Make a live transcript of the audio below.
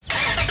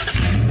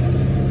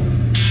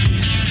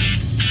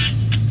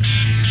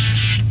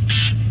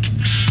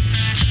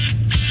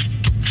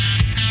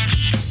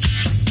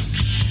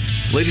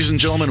Ladies and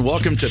gentlemen,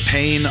 welcome to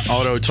Payne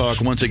Auto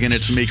Talk. Once again,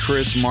 it's me,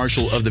 Chris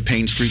Marshall of the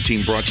Payne Street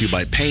Team, brought to you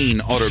by Payne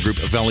Auto Group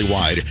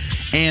Valley-wide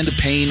and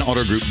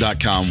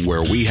PayneAutoGroup.com,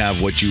 where we have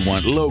what you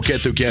want, lo que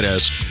tú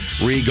quieres,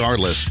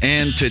 regardless.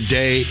 And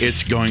today,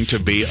 it's going to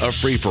be a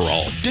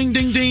free-for-all. Ding,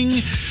 ding,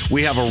 ding.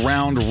 We have a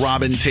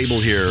round-robin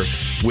table here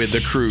with the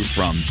crew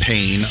from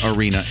Payne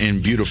Arena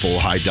in beautiful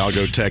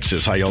Hidalgo,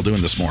 Texas. How y'all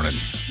doing this morning?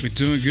 We're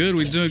doing good.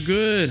 We're doing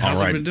good. How's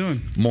everyone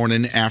doing?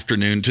 Morning,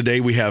 afternoon. Today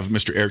we have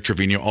Mr. Eric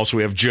Treviño. Also,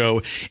 we have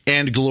Joe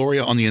and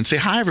Gloria on the end. Say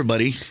hi,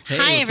 everybody. Hey,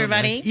 hi,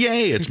 everybody.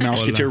 Yay, it's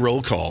Mouseketeer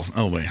roll call.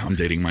 Oh, wait, I'm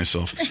dating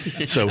myself.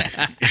 So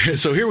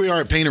here we are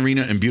at Payne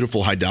Arena in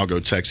beautiful Hidalgo,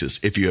 Texas.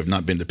 If you have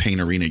not been to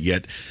Payne Arena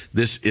yet,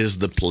 this is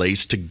the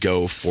place to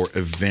go for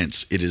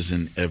events. It is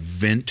an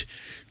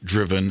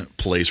event-driven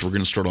place. We're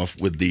going to start off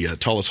with the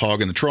tallest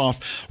hog in the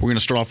trough. We're going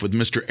to start off with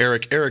Mr.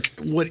 Eric. Eric,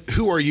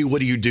 who are you? What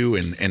do you do?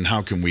 And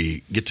how can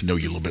we get to know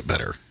you a little bit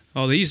better?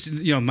 Oh,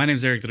 my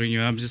name's Eric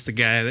Treviño. I'm just the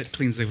guy that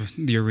cleans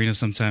the arena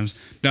sometimes.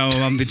 No,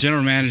 I'm the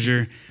general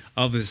manager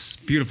of this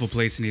beautiful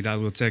place in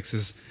Hidalgo,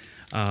 Texas.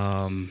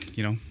 I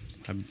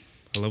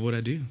love what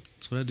I do.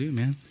 That's what I do,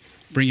 man.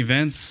 Bring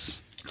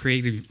events,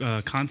 create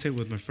content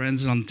with my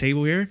friends on the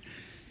table here,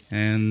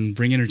 and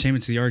bring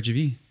entertainment to the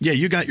RGV. Yeah,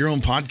 you got your own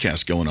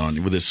podcast going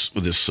on with this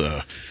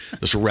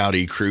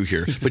rowdy crew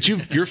here. But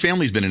your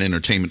family's been in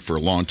entertainment for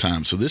a long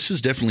time, so this is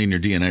definitely in your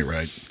DNA,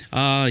 right?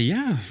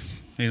 Yeah.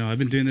 I've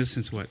been doing this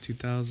since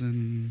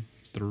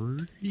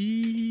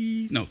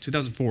 2003? No,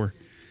 2004.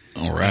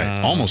 All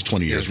right, almost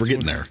 20 years. We're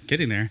getting there.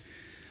 Getting there.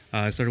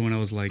 I started when I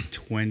was like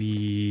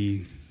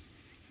 20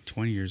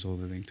 years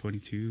old, I think,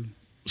 22.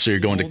 So you're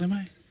going How old am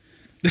I?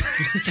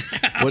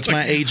 What's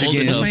my age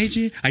again? What's my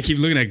age? I keep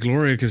looking at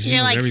Gloria because she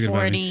knows like everything 40.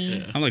 about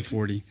me. I'm like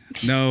 40.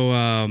 No,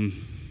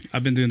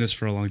 I've been doing this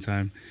for a long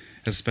time,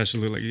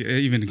 especially like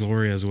even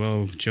Gloria as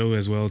well, Joe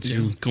as well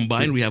too. Yeah,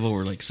 combined, we have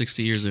over like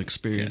 60 years of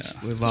experience.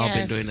 Yeah. We've all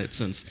been doing it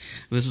since.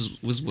 This is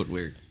what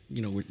we're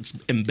it's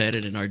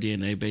embedded in our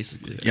DNA,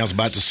 basically. Yeah, I was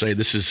about to say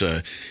this is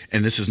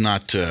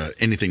not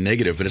anything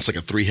negative, but it's like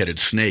a three-headed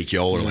snake.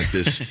 Y'all are like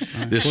this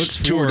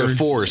tour de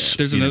force.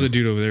 There's another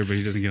dude over there, but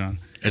he doesn't get on.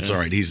 It's all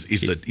right. He's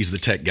the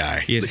tech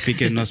guy. He is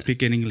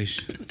speaking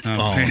English.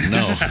 Oh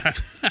no,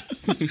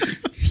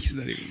 he's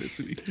not even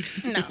listening.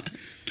 No.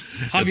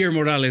 Javier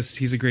Morales,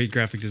 he's a great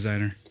graphic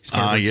designer.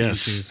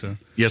 Yes. Too, so.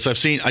 Yes, I've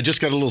seen. I just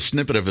got a little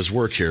snippet of his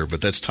work here, but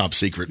that's top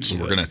secret. So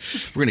we're gonna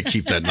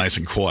keep that nice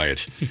and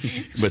quiet.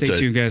 But, Stay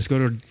tuned, guys. Go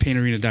to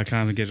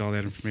PayneArena.com and get all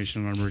that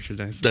information on our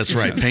merchandise. That's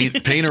right.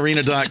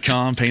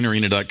 PayneArena.com,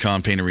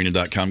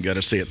 PayneArena.com. Got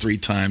to say it 3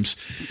 times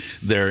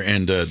there,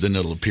 and then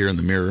it'll appear in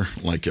the mirror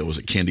like was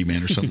it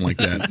Candyman or something like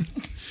that.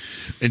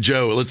 And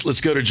Joe,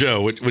 let's go to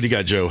Joe. What do you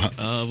got, Joe?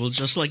 Well,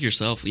 just like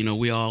yourself,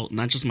 we all,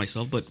 not just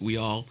myself, but we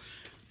all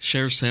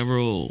share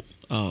several.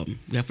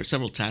 We have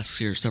several tasks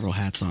here, several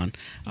hats on.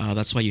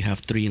 That's why you have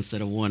 3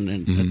 instead of 1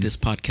 at this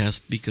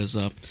podcast, because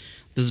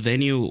this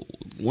venue,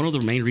 one of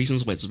the main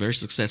reasons why it's very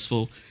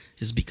successful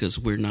is because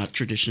we're not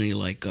traditionally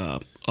like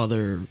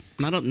other,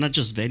 not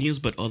just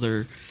venues, but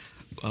other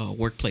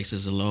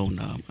workplaces alone.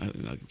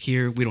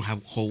 Here we don't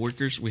have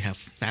co-workers, we have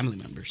family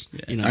members.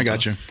 Yeah. I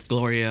got you.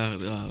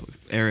 Gloria,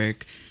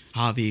 Eric,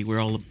 Javi, we're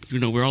all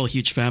a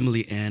huge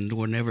family, and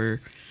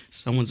whenever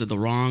someone's in the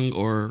wrong,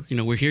 or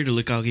we're here to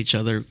look out each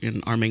other,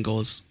 and our main goal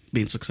is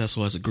being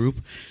successful as a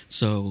group.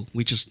 So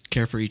we just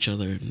care for each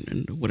other,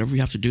 and whatever we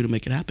have to do to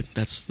make it happen,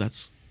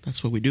 that's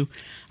what we do.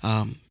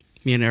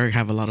 Me and Eric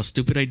have a lot of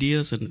stupid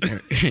ideas, and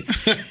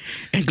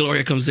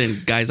Gloria comes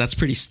in, guys, that's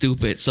pretty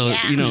stupid. So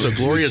so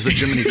Gloria's the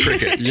Jiminy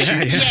Cricket.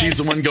 Yes. She's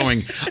the one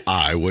going,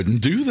 I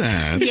wouldn't do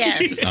that.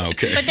 Yes.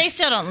 Okay. But they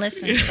still don't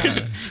listen.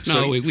 So.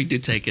 No, we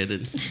did take it.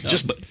 And,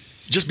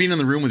 Just being in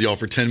the room with y'all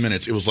for 10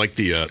 minutes, it was like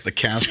the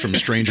cast from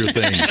Stranger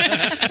Things.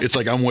 It's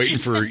like I'm waiting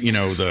for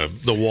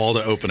the wall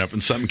to open up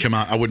and something come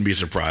out. I wouldn't be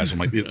surprised. I'm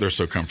like, they're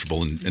so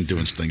comfortable in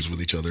doing things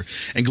with each other.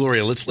 And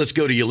Gloria, let's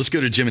go to you. Let's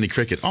go to Jiminy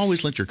Cricket.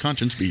 Always let your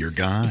conscience be your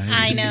guide.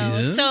 I know.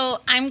 Yeah. So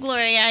I'm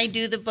Gloria. I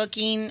do the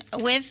booking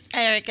with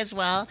Eric as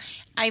well.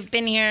 I've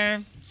been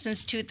here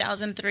since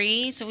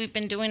 2003, so we've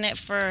been doing it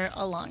for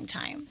a long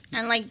time.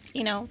 And like,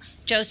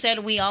 Joe said,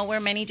 we all wear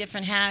many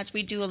different hats.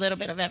 We do a little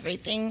bit of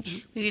everything.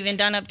 We've even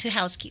done up to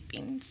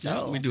housekeeping.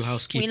 So we do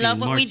housekeeping. We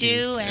love what we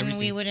do, and everything.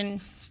 we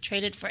wouldn't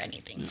trade it for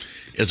anything.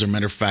 As a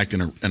matter of fact,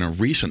 in a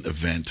recent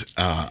event,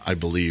 I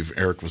believe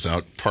Eric was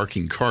out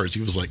parking cars.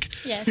 He was like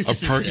a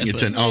parking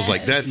attendant. I was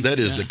like, that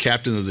is the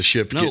captain of the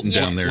ship getting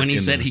down there. When he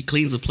said he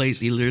cleans the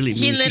place, he literally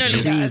means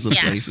he cleans the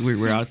place.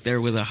 We're out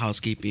there with the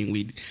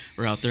housekeeping.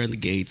 We're out there in the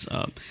gates.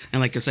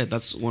 And like I said,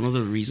 that's one of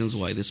the reasons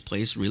why this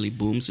place really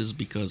booms, is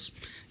because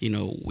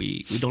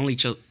we don't let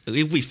each other.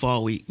 If we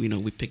fall, we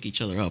pick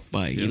each other up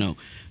by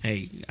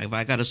hey, if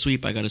I gotta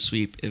sweep, I gotta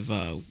sweep. If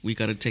we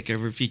gotta take care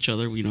of each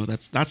other,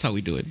 that's how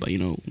we do it. But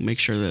make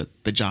sure that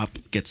the job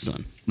gets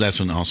done. That's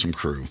an awesome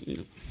crew.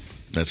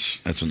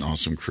 That's an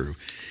awesome crew.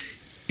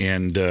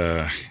 And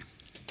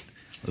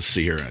let's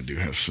see here. I do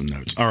have some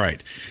notes. All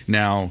right,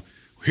 now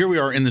here we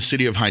are in the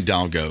city of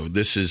Hidalgo.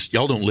 This is,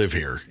 y'all don't live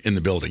here in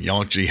the building.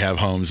 Y'all actually have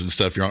homes and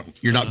stuff.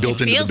 You're not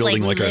built into the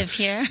building like we like live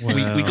here.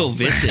 We go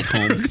visit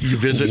home. You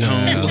visit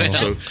home.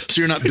 So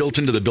you're not built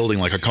into the building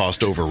like a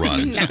cost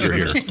overrun. No.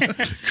 You're here.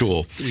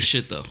 Cool. We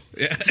should though.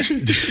 Yeah.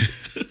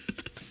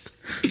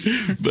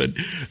 But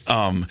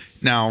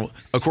now,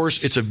 of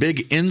course, it's a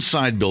big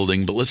inside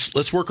building, but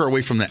let's work our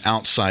way from the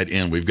outside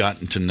in. We've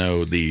gotten to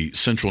know the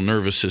central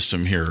nervous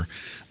system here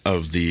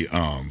of the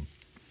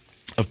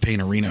of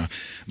Payne Arena.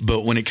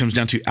 But when it comes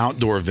down to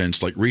outdoor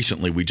events, like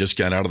recently, we just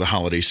got out of the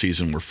holiday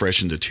season. We're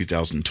fresh into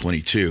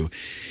 2022.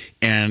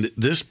 And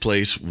this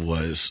place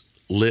was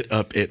lit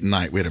up at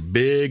night. We had a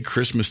big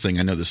Christmas thing.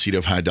 I know the city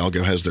of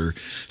Hidalgo has their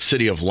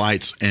City of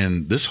Lights,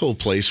 and this whole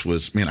place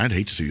was, man, I'd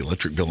hate to see the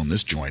electric bill in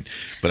this joint.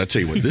 But I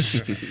tell you what,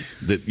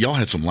 that y'all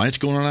had some lights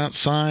going on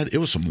outside. It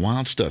was some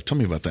wild stuff. Tell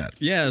me about that.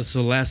 Yeah,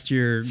 so last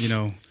year,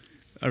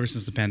 ever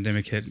since the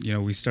pandemic hit,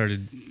 we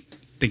started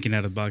thinking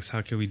out of the box.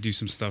 How can we do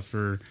some stuff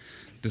for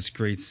this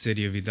great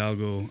city of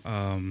Hidalgo?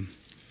 And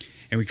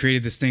we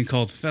created this thing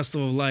called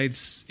Festival of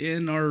Lights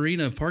in our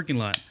arena parking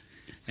lot.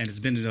 And it's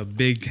been a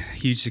big,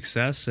 huge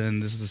success.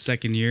 And this is the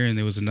second year, and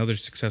there was another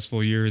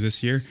successful year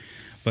this year.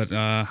 But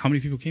how many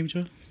people came,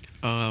 Joe?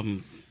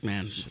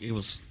 Man, it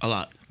was a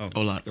lot. Oh. A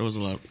lot. It was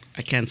a lot.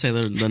 I can't say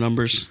the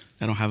numbers.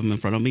 I don't have them in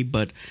front of me.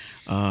 But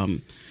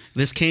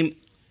this came...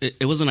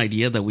 It was an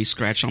idea that we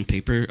scratched on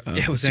paper.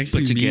 It was to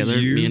actually put together,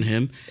 me and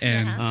him.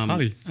 And I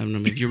don't know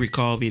if you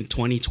recall,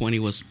 2020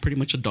 was pretty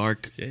much a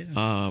dark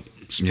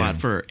spot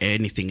for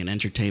anything in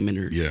entertainment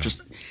or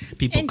just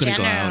people couldn't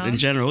go out. In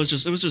general, it was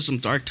just some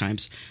dark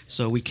times.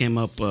 So we came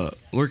up.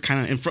 We're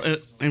kind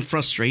of in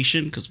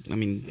frustration because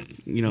we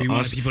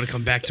wanted people to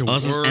come back to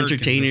us work. As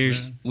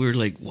entertainers, we were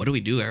like, "What do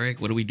we do,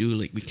 Eric? What do we do?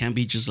 Like, we can't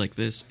be just like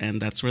this."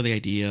 And that's where the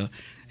idea.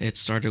 It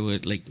started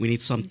with we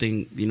need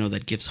something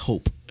that gives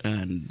hope,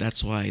 and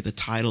that's why the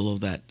title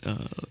of that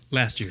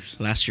last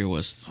year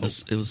was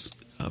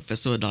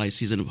Festival of Lights,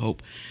 Season of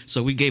Hope.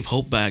 So we gave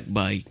hope back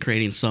by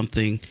creating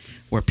something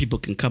where people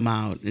can come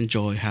out,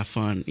 enjoy, have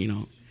fun.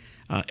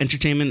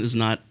 Entertainment is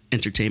not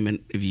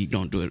entertainment if you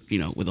don't do it,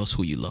 with those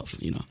who you love.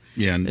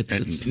 Yeah, and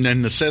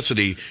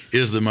necessity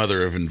is the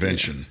mother of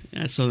invention.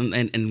 Yeah. So and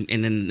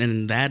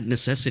in that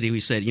necessity, we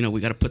said,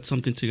 we got to put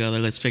something together.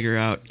 Let's figure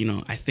out.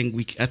 I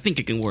think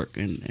it can work.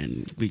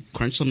 And we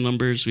crunched some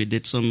numbers. We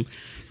did some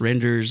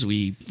renders.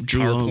 We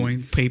drew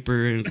on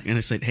paper, and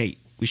I said, hey,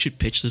 we should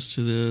pitch this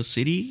to the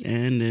city,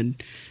 and then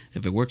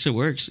if it works, it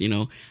works.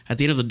 At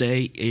the end of the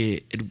day,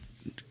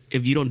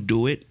 if you don't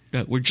do it,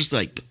 we're just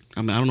like.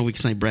 I don't know if we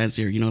can say brands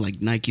here,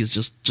 like Nike's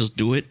just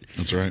do it.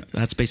 That's right.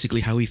 That's basically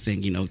how we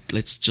think,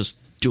 let's just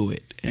do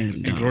it.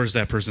 And Gloria's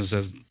that person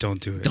says, don't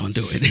do it. Don't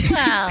do it.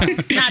 Well,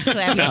 not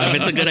to everyone. No, if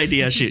it's a good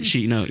idea,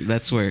 she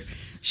that's where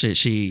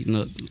she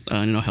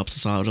helps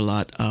us out a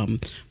lot.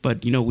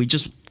 But we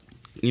just,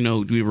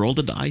 we rolled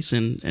the dice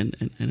and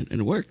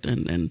it worked.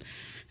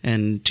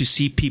 And to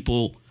see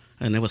people,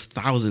 and there was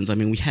thousands.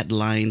 We had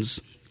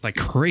lines like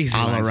crazy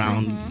all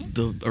around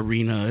the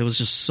arena. It was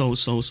just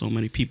so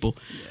many people.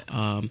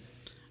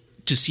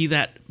 To see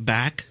that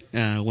back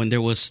when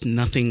there was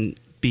nothing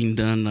being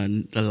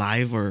done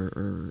live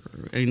or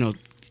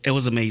it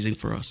was amazing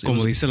for us.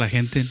 Como dice la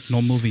gente,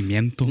 no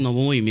movimiento. No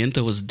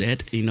movimiento was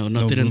dead.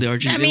 Nothing in the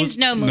Argentina. That means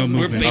no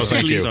movement. We're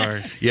basically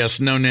sorry. Yes,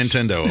 no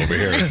Nintendo over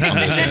here on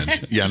this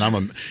end. Yeah, and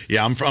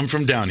I'm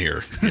from down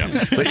here. Yeah,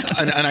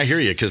 and I hear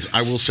you because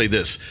I will say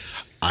this.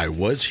 I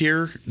was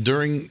here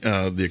during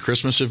the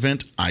Christmas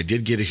event. I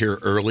did get here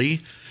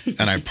early,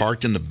 and I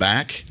parked in the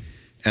back,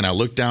 and I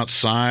looked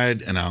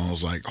outside, and I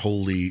was like,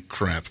 holy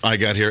crap. I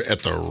got here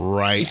at the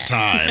right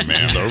time,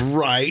 man, the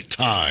right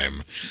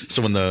time.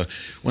 So when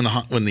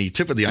the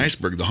tip of the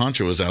iceberg, the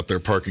honcho was out there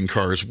parking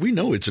cars, we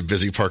know it's a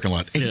busy parking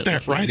lot. Ain't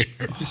that right?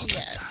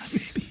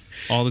 Yes.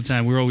 All the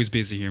time. We're always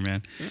busy here,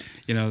 man.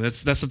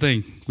 That's the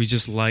thing. We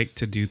just like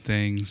to do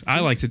things.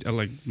 I like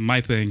my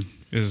thing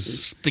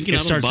is thinking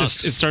out of the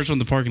box. It starts from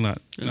the parking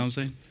lot. You know what I'm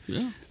saying?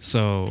 Yeah.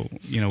 So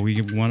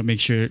we want to make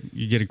sure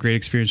you get a great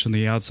experience from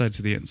the outside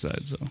to the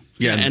inside. So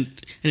yeah, and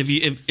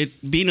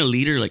if being a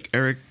leader like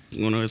Eric,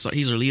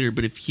 he's our leader,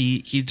 but if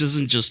he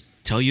doesn't just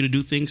tell you to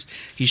do things,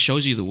 he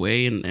shows you the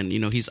way, and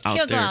he's out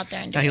he'll there. Go out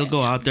there and do he'll it.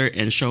 go out there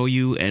and show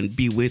you and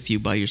be with you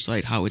by your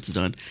side how it's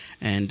done,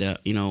 and they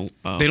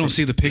don't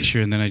see the picture,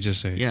 and then I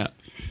just say, yeah.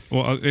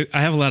 Well,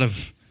 I have a lot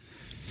of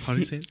how do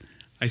you say it?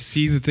 I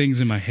see the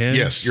things in my head.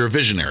 Yes, you're a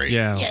visionary.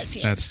 Yeah, Yes.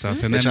 that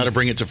stuff. And It's then, how to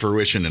bring it to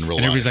fruition in real and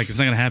life. everybody's like, it's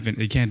not going to happen.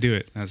 You can't do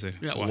it. I say,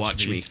 Yeah,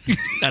 watch me.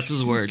 That's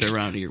his word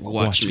around here.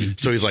 Watch me.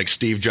 So he's like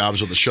Steve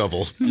Jobs with a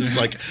shovel. It's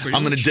like,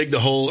 I'm going to dig the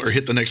hole or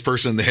hit the next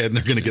person in the head, and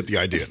they're going to get the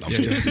idea. No, I'm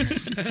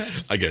just kidding.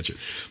 I get you.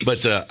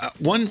 But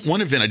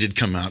one event I did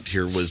come out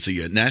here was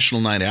the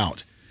National Night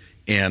Out.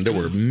 And there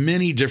were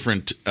many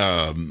different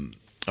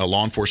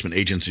law enforcement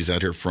agencies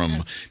out here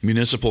from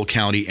municipal,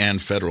 county,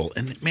 and federal.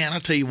 And man, I'll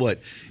tell you what,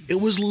 it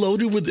was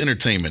loaded with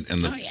entertainment,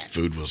 and the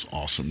food was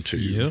awesome too.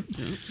 Yep.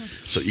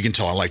 So you can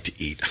tell I like to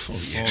eat.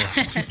 Oh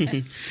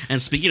yeah.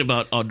 And speaking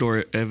about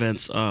outdoor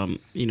events,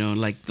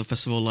 like the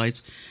Festival of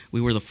Lights, we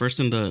were the first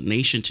in the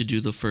nation to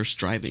do the first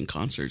drive-in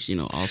concerts.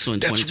 Also in 2020.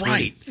 That's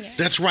right. Yes.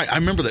 That's right. I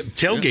remember that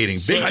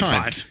tailgating, big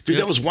time. Dude,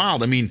 that was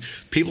wild. I mean,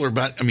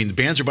 the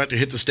bands are about to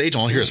hit the stage,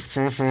 and all I hear is,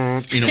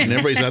 and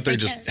everybody's out there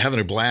just having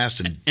a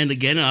blast. And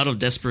again, out of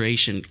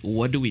desperation,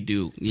 what do?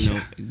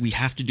 We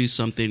have to do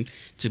something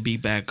to be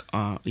back,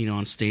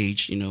 on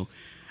stage.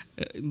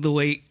 The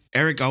way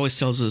Eric always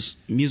tells us,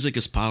 music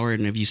is power,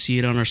 and if you see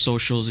it on our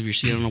socials, if you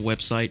see it on our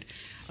website,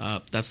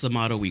 that's the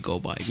motto we go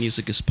by.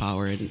 Music is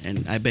power,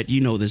 and I bet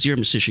you know this. You're a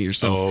musician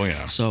yourself. Oh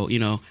yeah. So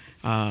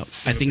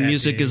I think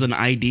music is an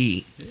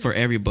ID for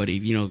everybody.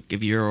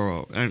 If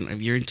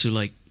you're into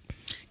like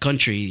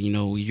country,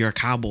 you're a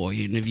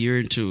cowboy, and if you're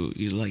into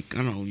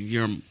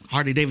you're a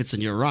Harley Davidson,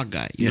 you're a rock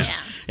guy.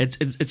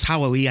 It's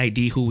how we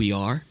ID who we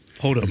are.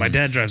 Hold up, my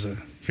dad drives a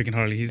freaking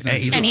Harley. He's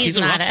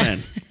a rock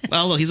fan.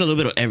 Well, look, he's a little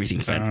bit of everything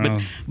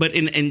fan. But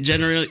in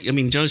general,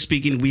 generally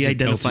speaking, we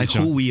identify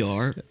who we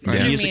are. Our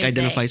music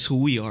identifies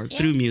who we are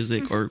through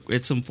music, or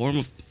it's some form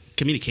of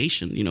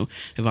communication.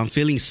 If I'm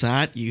feeling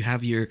sad, you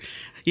have your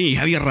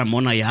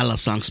Ramon Ayala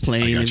songs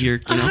playing. If you're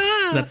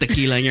that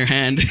tequila in your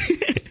hand.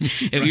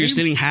 If you're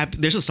feeling happy,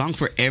 there's a song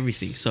for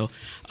everything. So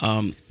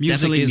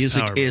definitely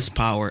music is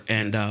power,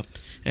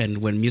 and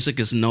when music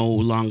is no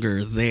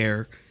longer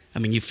there,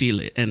 you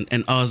feel it.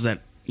 And us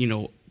that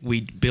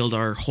we build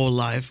our whole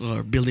life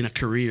or building a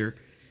career,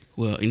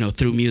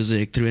 through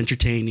music, through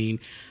entertaining.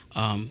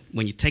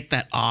 When you take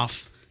that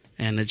off,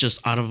 and it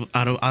just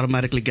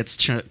automatically gets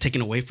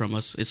taken away from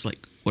us, it's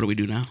like, what do we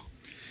do now?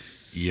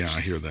 Yeah,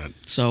 I hear that.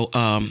 So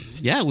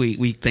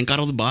we think out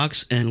of the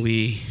box, and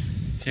we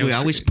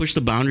always push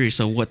the boundaries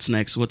of what's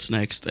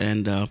next,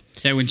 and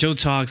when Joe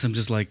talks, I'm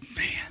just like,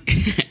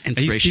 man,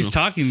 he's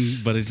talking,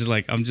 but it's just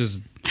like I'm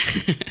just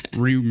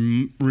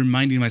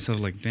reminding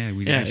myself, like, man,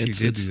 we actually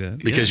did do that.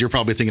 Because you're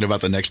probably thinking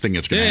about the next thing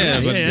that's going to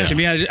happen. To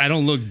me, I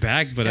don't look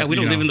back, but we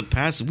don't live in the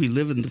past, we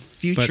live in the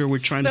future. We're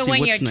trying to see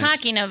what's next. But when you're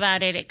talking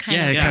about it, it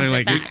kind of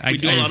like we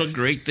do a lot of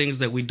great things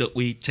that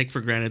we take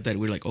for granted, that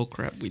we're like, oh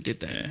crap, we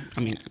did that.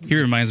 He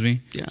reminds me,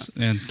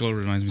 and Gloria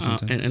reminds me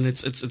sometimes, and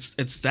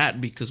it's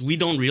that, because we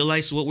don't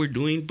realize what we're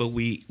doing, but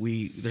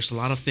we there's a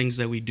lot of things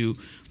that we do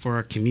for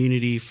our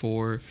community,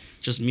 for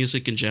just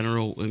music in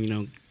general.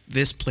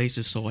 This place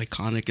is so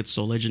iconic, it's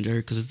so legendary,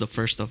 because it's the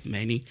first of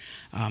many.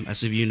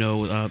 As if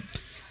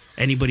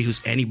anybody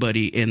who's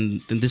anybody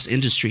in this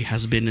industry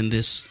has been in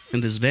this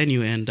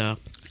venue, and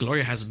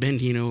Gloria has been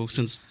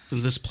since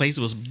this place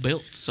was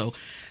built. So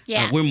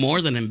we're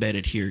more than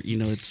embedded here.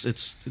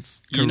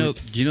 It's you know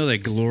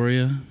that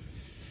Gloria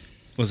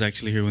was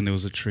actually here when there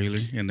was a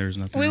trailer and there's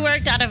nothing. We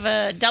worked out of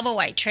a double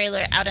white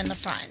trailer out in the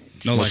front.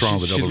 No, what's wrong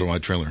with the double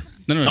white trailer?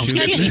 No, she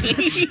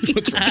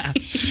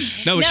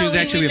was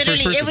actually the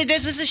first person.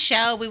 This was a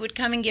show. We would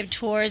come and give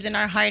tours in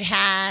our hard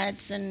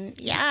hats, and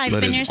I've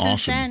been here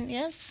since then.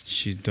 Yes,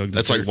 she dug.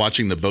 That's like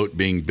watching the boat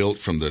being built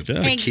from the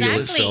keel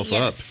itself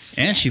up.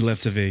 And she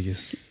left to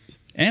Vegas,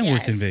 and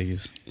worked in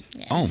Vegas.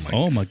 Yes.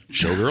 Oh my,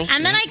 showgirl.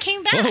 And then I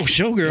came back. Oh,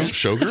 showgirl.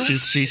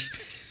 She's.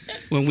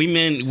 When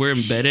we're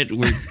embedded,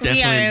 we're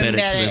definitely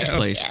embedded to this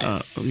place.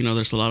 Yes.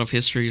 There's a lot of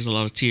history, there's a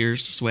lot of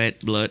tears, sweat,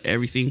 blood,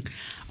 everything.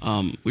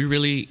 We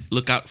really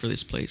look out for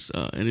this place,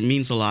 and it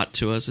means a lot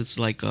to us. It's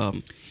like,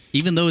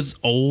 even though it's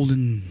old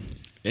and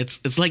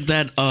it's like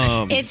that.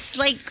 It's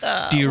like.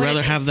 Do you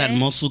rather have that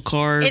muscle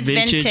car,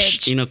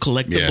 vintage,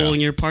 collectible in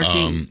your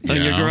parking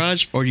in your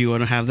garage, or do you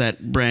want to have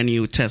that brand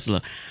new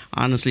Tesla?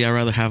 Honestly, I'd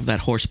rather have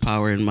that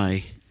horsepower in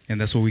my. And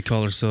that's what we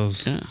call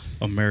ourselves,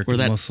 American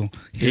muscle.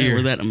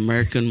 We're that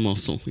American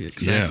muscle.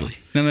 Exactly.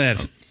 None of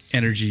that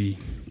energy,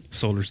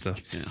 solar stuff.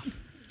 Yeah.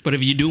 But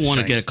if you do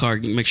want to get a car,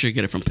 make sure you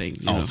get it from Payne.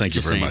 Thank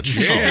you very much.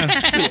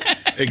 Yeah.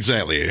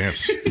 Exactly.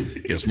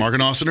 Yes, Mark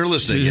and Austin are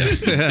listening. Yes,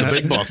 the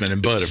big boss man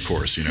and Bud, of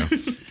course.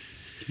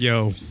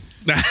 Yo.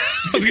 I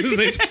was going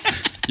to say,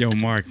 yo,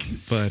 Mark,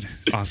 Bud,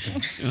 Austin.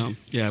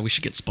 We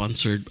should get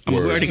sponsored. We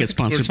already get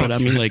sponsored, but I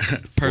mean,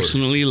 like,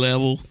 personally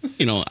level,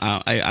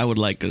 I would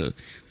like a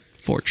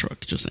Ford truck,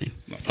 just saying.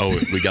 Oh,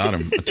 we got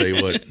him. I'll tell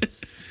you what.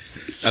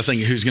 I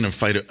think who's going to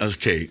fight it?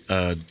 Okay.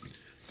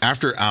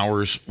 After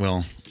hours,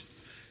 well,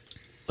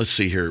 let's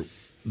see here.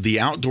 The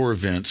outdoor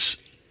events,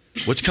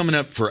 what's coming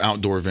up for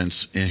outdoor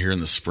events here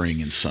in the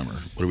spring and summer?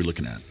 What are we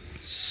looking at?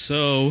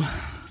 So,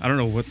 I don't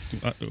know when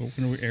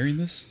are we airing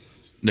this?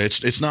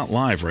 It's not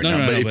live right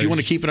now, but if you want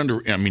to keep it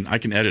under, I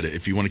can edit it.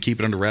 If you want to keep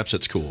it under wraps,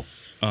 that's cool.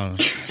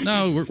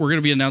 No, we're going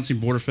to be announcing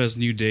Borderfest's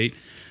new date.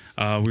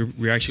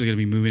 We're actually going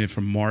to be moving it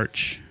from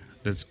March.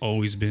 That's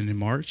always been in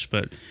March,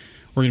 but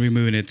we're going to be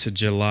moving it to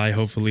July.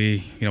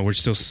 Hopefully, we're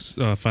still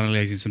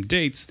finalizing some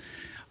dates.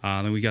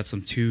 Then we got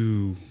some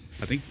two,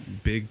 I think,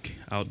 big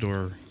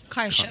outdoor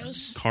car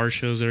shows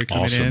that are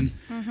coming in.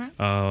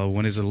 Mm-hmm.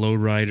 One is a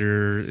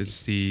lowrider.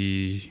 It's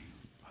the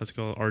what's it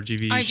called?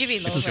 RGV.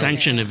 RGV. It's a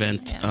sanctioned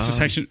event. Yeah. It's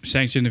a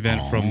sanctioned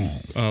event from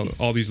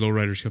all these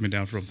lowriders coming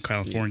down from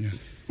California.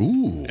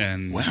 Ooh.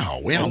 And wow.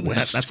 Way out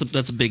west.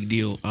 That's a big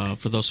deal.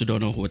 For those who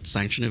don't know what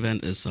sanctioned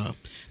event is,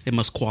 they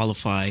must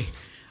qualify.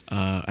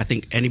 I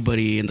think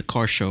anybody in the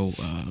car show,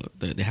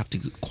 they have to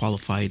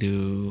qualify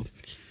to.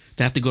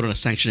 They have to go to a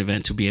sanctioned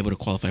event to be able to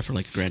qualify for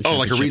like a grand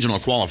championship. Like a regional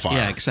qualifier.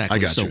 Yeah, exactly. I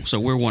got you. So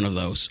we're one of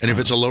those. And if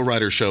it's a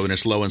lowrider show and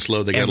it's low and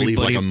slow, they got to leave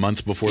like a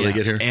month before they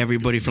get here?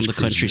 Everybody from the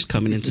country's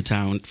coming into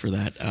town for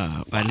that.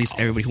 At least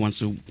everybody who wants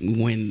to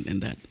win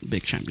in that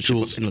big championship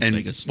in Las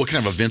Vegas. What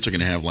kind of events are going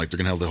to have? Like they're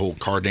going to have the whole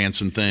car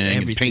dancing thing,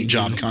 Everything, paint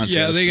job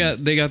contest. Yeah,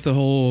 they got the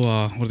whole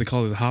what do they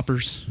call it? The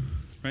hoppers.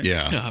 Right?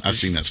 Yeah, I've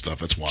seen that stuff.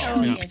 That's wild.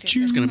 Oh, yes.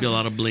 It's going to be a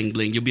lot of bling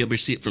bling. You'll be able to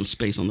see it from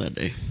space on that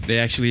day. They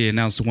actually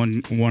announced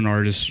one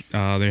artist.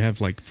 They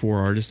have like 4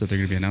 artists that they're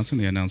going to be announcing.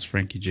 They announced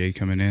Frankie J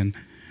coming in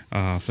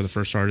for the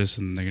first artist,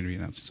 and they're going to be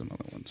announcing some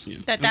other ones.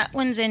 Yeah. That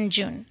one's in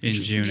June.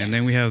 Yes. And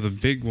then we have the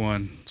big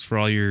one for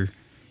all your,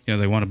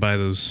 they want to buy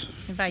those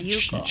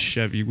Vayuco.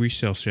 Chevy. We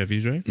sell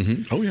Chevys, right?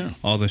 Mm-hmm. Oh, yeah.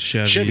 All the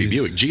Chevys. Chevy,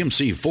 Buick,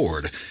 GMC,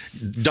 Ford,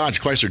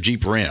 Dodge, Chrysler,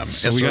 Jeep, Ram,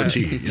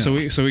 SRT.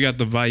 So we got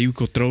the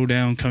Vayuco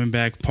Throwdown coming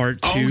back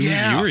part 2. Oh,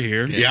 yeah. You were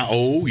here. Yeah.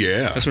 Oh,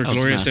 yeah. That's where That was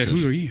Gloria said, massive.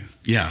 "Who are you?"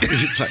 Yeah.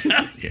 It's like,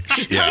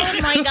 yeah.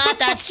 Oh my God,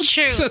 that's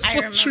true. That's I so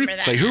remember true. that.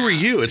 It's like, who are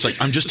you? It's like,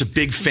 I'm just a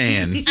big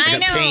fan. I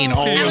got Payne know.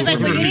 all I was like,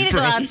 over we me. need to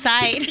go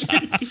outside.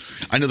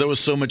 I know there was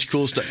so much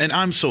cool stuff. And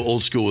I'm so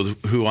old school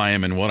with who I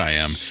am and what I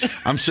am.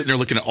 I'm sitting there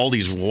looking at all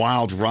these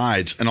wild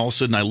rides, and all of a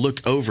sudden I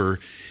look over,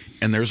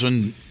 and there's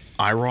an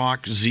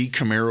IROC Z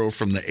Camaro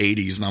from the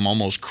 80s, and I'm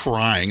almost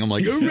crying. I'm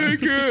like, oh my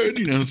God.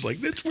 It's like,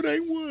 that's what I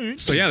want.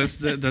 So yeah,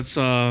 that's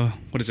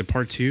what is it?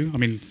 Part 2? I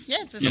mean,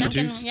 Yeah, it's a number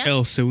 2. second. Yeah.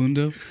 El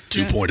Segundo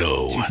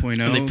 2.0.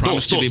 2.0. And they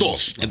promised to be,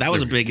 Dos. and that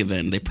was a big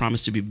event. They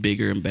promised to be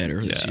bigger and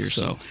better this year.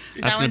 So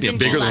that's going one's to be in a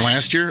Bigger big. than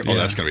last year? Oh,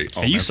 that's going to be.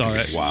 Oh, And you that's saw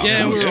gonna it. be- Wow.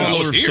 Yeah, we were I all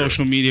was over here.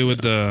 social media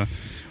with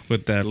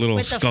that little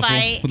With the scuffle,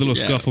 fight. with a little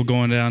Yeah. scuffle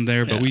going down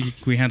there. But Yeah.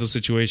 we handle the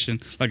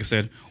situation. Like I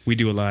said, we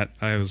do a lot.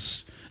 I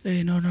was,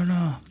 hey, no.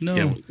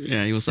 Yeah.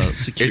 Yeah, he was a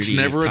security. It's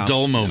never a cop.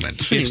 dull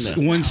moment. It's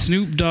when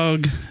Snoop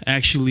Dogg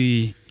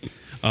actually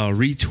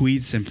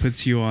retweets and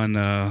puts you on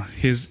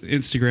his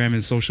Instagram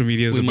and social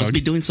media. We must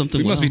be doing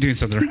something. We must be well. doing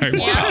something right.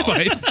 Wow.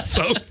 Right?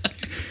 So,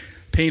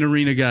 Payne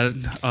Arena got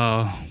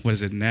what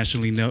is it?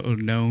 Nationally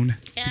known.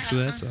 Yeah. So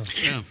that's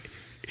Yeah.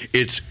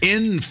 It's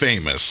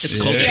infamous.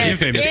 It's called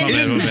infamous. My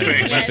bad,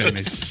 my bad.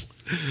 Infamous.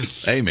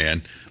 Hey,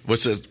 man.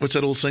 What's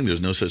that old saying?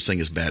 There's no such thing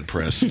as bad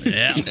press.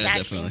 Yeah. Yeah,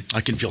 definitely. I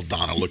can feel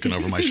Donna looking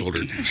over my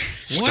shoulder.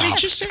 Stop. What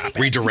did you say?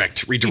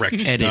 Redirect.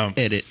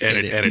 Edit.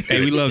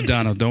 Hey, we love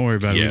Donna. Don't worry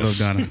about it. Yes.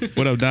 We love Donna.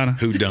 What up, Donna?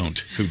 Who don't?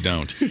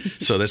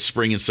 So that's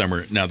spring and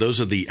summer. Now,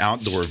 those are the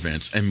outdoor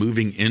events. And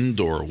moving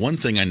indoor, one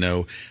thing I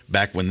know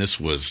back when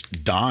this was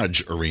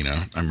Dodge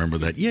Arena, I remember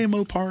that. Yay,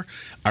 Mopar.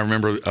 I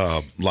remember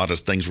a lot of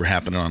things were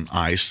happening on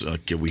ice.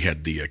 We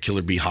had the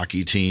Killer Bee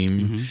hockey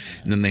team.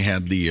 And then they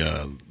had the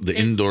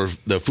indoor,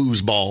 the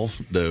foosball,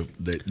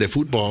 the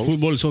football.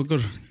 Football, soccer,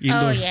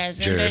 indoor, Oh,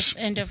 yes. Yes.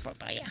 Indoor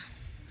football, yeah.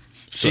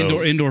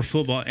 So, indoor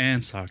football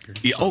and soccer.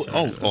 Yeah,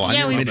 I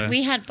Yeah, never made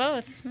we had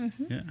both.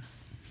 Yeah.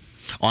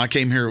 I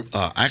came here.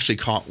 I actually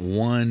caught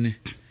one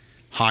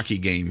hockey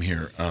game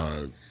here.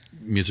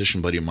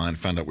 Musician buddy of mine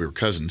found out we were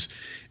cousins,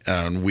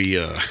 and we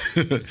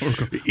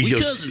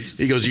cousins.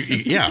 He goes,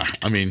 yeah.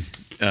 I mean,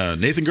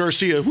 Nathan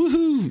Garcia,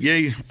 woohoo,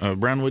 yay,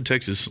 Brownwood,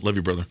 Texas. Love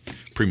you, brother,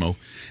 primo.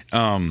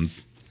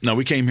 No,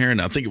 we came here,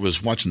 and I think it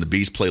was watching the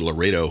Bees play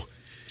Laredo,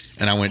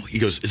 and I went. He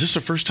goes, "Is this the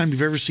first time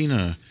you've ever seen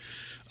a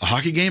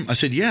hockey game?" I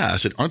said, "Yeah." I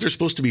said, "Aren't there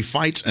supposed to be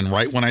fights?" And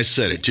right when I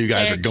said it, 2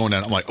 guys are going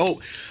down. I'm like,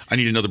 "Oh, I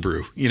need another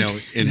brew," and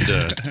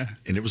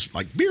it was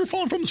like beer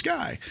falling from the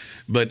sky.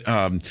 But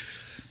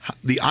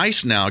the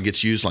ice now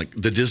gets used like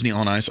the Disney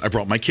on Ice. I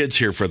brought my kids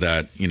here for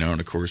that, and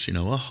of course, a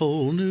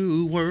whole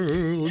new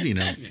world,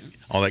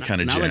 all that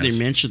kind of Now jazz. that they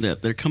mentioned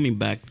that they're coming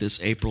back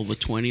this April the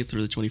 20th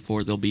through the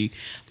 24th, they'll be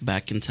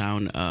back in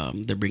town.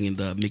 They're bringing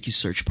the Mickey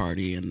Search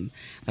Party, and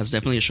that's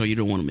definitely a show you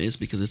don't want to miss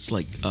because it's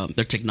like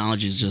their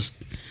technology is just,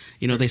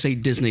 they say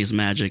Disney is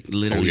magic.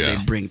 Literally, Oh, yeah.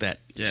 they bring that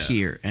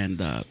here, and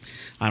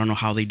I don't know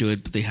how they do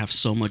it, but they have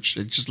so much.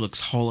 It just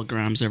looks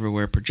holograms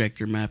everywhere,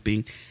 projector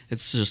mapping.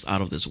 It's just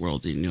out of this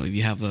world. If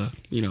you have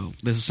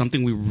this is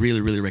something we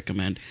really, really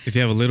recommend. If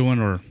you have a little one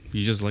or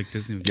you just like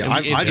Disney. Yeah,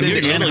 If I've been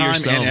you to handle Anaheim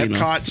yourself, and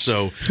Epcot,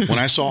 so when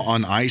I saw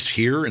on ice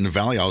here in the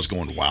Valley, I was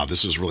going, "Wow,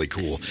 this is really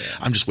cool."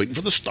 I'm just waiting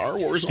for the Star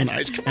Wars on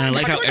ice. Come on, And I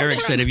like come how on, Eric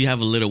come on. said, if you have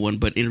a little one,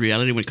 but in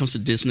reality, when it comes to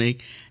Disney,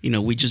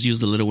 we just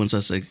use the little ones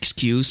as an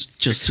excuse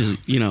just to,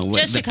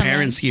 Just the to come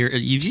parents here.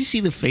 If you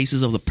see the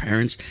faces of the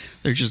parents,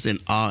 they're just in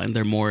awe, and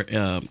they're more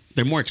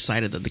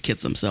excited than the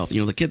kids themselves.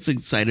 The kids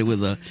excited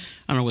with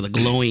with the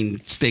glowing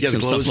sticks the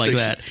and glow stuff like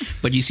sticks. that.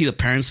 But you see the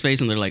parents' face,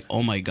 and they're like,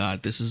 "Oh my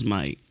God, this is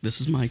my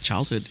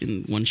childhood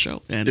in one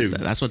show," and Dude.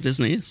 that's what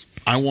Disney is.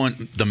 I want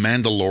the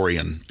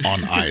Mandalorian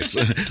on ice.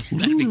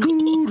 That'd be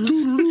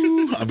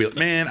cool. I'd be like,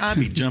 man, I'd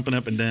be jumping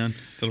up and down,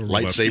 Little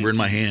lightsaber in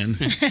my hand.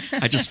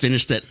 I just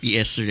finished that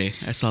yesterday.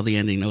 I saw the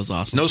ending. That was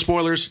awesome. No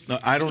spoilers. No,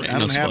 I don't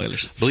have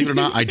spoilers. Believe it or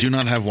not, I do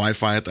not have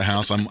Wi-Fi at the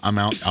house. I'm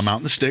out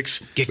in the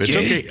sticks. It's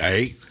okay.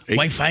 Hey,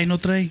 Wi-Fi no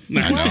trae.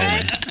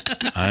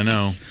 I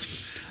know.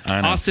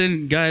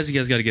 Austin, guys, you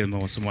guys got to get him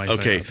some Wi-Fi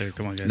Okay. out there.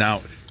 Come on, guys.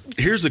 Now,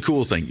 here's the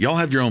cool thing. Y'all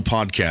have your own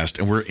podcast,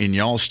 and we're in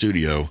y'all's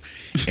studio.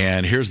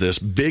 And here's this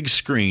big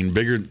screen,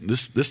 bigger.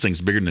 This thing's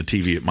bigger than a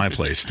TV at my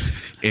place.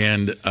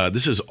 And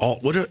this is all.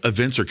 What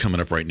events are coming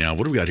up right now?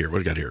 What do we got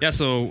here? Yeah,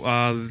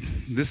 so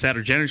this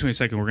Saturday, January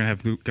 22nd, we're going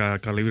to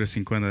have Calibre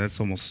 50. That's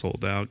almost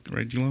sold out,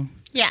 right, Gilo?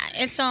 Yeah,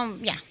 it's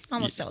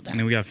almost sold out. And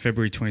then we got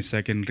February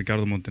 22nd,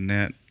 Ricardo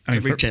Montanet.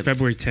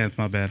 February 10th,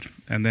 my bad.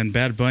 And then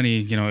Bad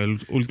Bunny, El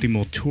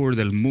Último Tour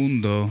del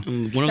Mundo.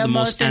 One of the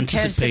most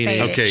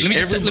anticipated. Okay, Let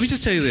me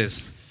just tell you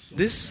this.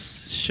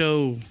 This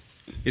show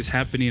is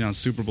happening on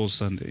Super Bowl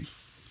Sunday.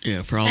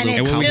 Yeah, for all And the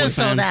it's Cowboy still fans.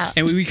 sold out.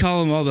 And we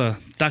call them all the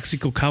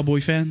Toxico Cowboy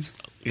fans.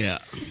 Yeah.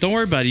 Don't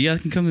worry about it. You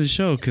guys can come to the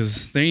show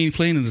because they ain't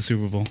playing in the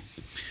Super Bowl.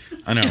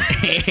 I know.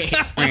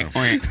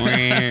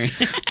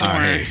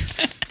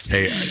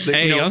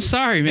 Hey, I'm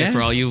sorry, man.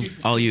 For all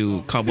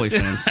you Cowboy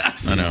fans.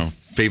 I know.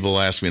 People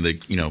ask me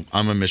that,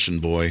 I'm a mission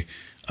boy.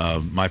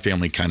 My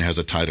family kind of has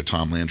a tie to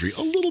Tom Landry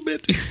a little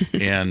bit.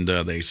 And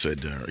they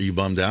said, are you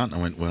bummed out? And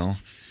I went, well.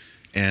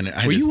 And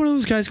Were you one of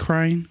those guys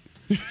crying?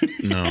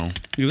 No.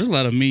 There's a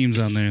lot of memes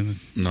on there.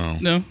 No.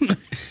 No?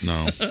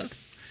 No,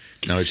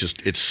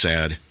 it's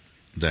sad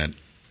that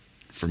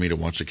for me to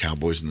watch the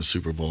Cowboys in the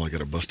Super Bowl, I got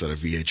to bust out a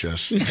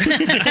VHS.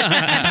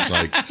 It's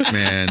like,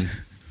 man.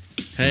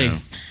 Hey.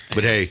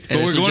 But hey, But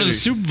we're going to the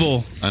Super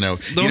Bowl. I know.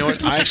 You know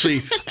what? I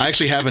actually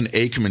have an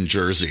Aikman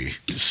jersey,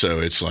 so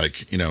it's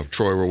like,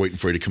 Troy, we're waiting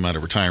for you to come out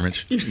of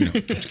retirement.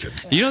 That's good.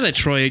 You know that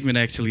Troy Aikman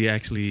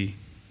actually.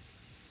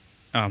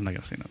 Oh, I'm not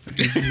gonna say nothing.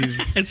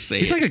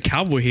 He's like a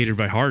Cowboy hater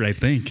by heart, I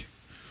think.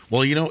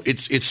 Well,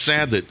 it's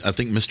sad that I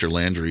think Mr.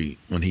 Landry,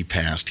 when he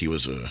passed, he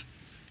was a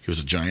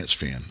Giants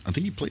fan. I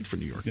think he played for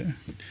New York. Yeah.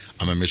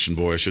 I'm a mission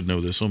boy. I should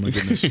know this. Oh my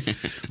goodness.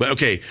 But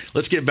okay,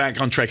 let's get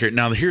back on track here.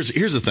 Now, here's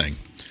the thing.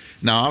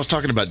 Now, I was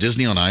talking about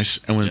Disney on Ice,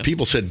 and when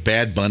people said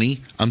Bad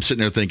Bunny, I'm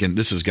sitting there thinking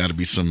this has got to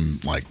be some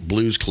like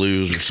Blues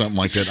Clues or something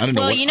like that. I don't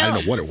know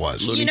what it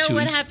was. You know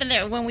what happened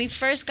there when we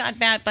first got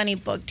Bad Bunny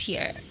booked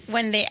here?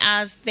 When they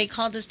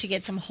called us to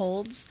get some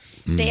holds.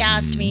 They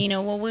asked me,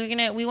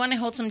 we want to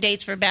hold some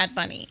dates for Bad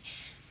Bunny.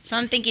 So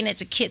I'm thinking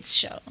it's a kids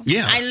show.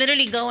 Yeah. I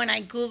literally go and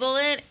I Google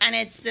it, and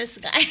it's this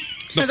guy.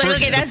 I was like,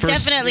 okay, that's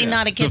definitely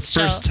not a kids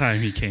show. The first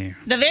time he came.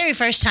 The very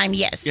first time,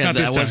 yes. Yeah, Not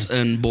this that was time.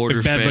 in Border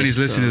If Bad Fest, Bunny's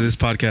listening to this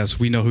podcast,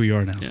 we know who you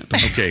are now. Yeah.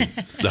 Okay,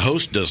 the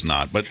host does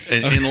not, but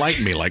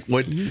enlighten me. Like,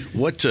 what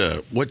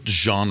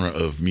genre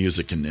of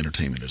music and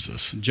entertainment is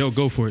this? Joe,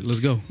 go for it. Let's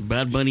go.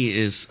 Bad Bunny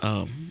is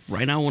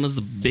right now one of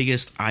the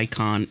biggest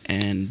icon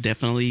and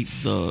definitely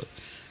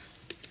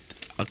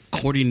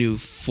according to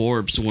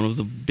Forbes, one of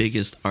the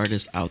biggest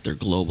artists out there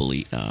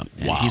globally.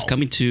 And he's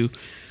coming to,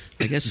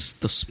 I guess,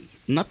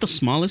 not the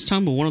smallest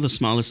town, but one of the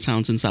smallest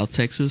towns in South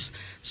Texas.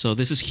 So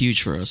this is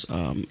huge for us.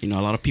 A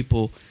lot of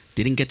people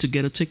didn't get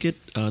a ticket,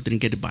 didn't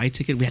get to buy a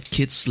ticket. We had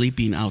kids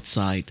sleeping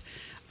outside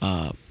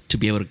to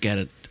be able to get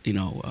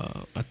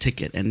a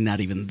ticket, and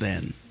not even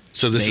then.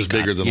 So this is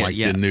bigger than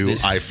the new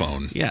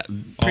iPhone. Yeah,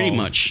 pretty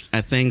much.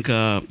 I think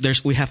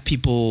we have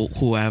people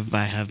who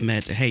have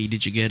met. Hey,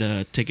 did you get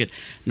a ticket?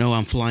 No,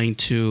 I'm flying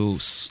to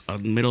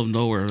middle of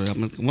nowhere.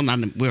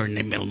 We're in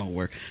the middle of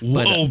nowhere.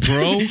 Whoa,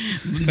 bro!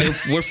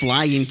 We're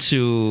flying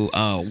to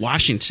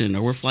Washington,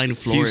 or we're flying to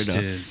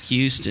Florida,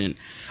 Houston.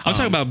 I'm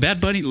talking about Bad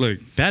Bunny. Look,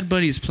 Bad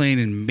Bunny is playing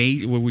in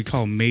what we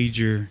call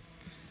major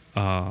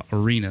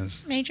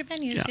arenas. Major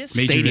venues, yes.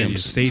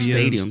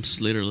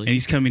 Stadiums, literally. And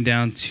he's coming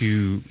down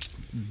to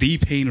the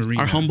Payne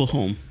Arena. Our humble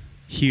home.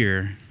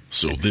 Here.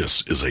 So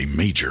this is a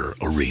major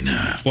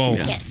arena. Well,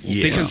 yes.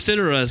 They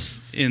consider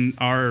us in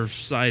our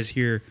size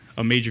here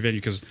a major venue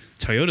because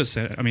Toyota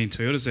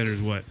Center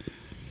is what?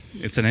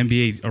 It's an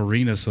NBA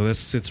arena, so that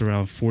sits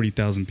around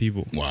 40,000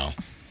 people. Wow.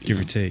 Give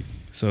or take.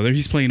 So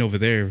he's playing over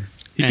there.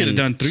 He could have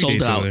done 3 days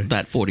sold over there. out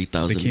that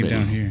 40,000. They came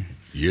down here.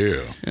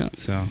 Yeah.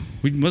 So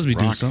we must be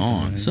doing something.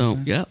 On. Right? So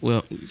yeah,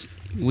 well,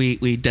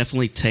 we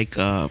definitely take.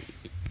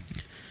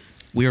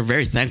 We are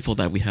very thankful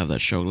that we have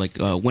that show. Like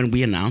when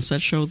we announced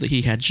that show, that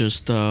he had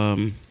just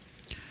been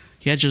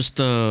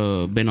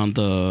on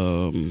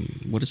the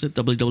what is it,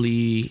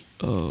 WWE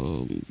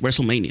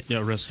WrestleMania. Yeah,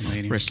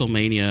 WrestleMania.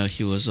 WrestleMania.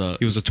 He was a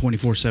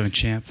 24/7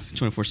 champ.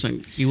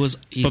 24/7. He was.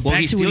 But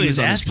back to what he was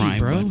on his asking, prime,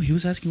 bro. He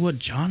was asking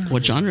what genre.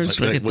 What genre is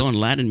reggaeton,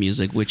 Latin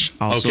music, which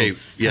also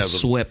has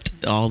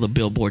swept all the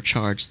Billboard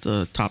charts,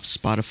 the top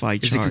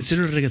Spotify charts. Is it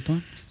considered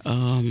reggaeton?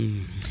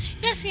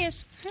 Yes, he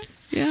is.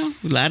 Yeah,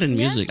 Latin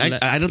music.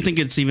 I don't think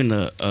it's even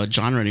a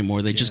genre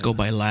anymore. They just go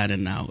by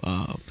Latin now.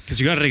 Because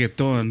you got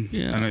reggaeton.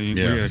 Yeah. I know you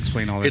gotta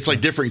explain all that. It's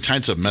like different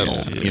types of metal.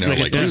 Like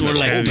Reggaeton's more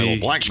like old metal, heavy,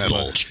 black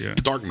metal, yeah.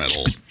 dark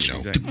metal.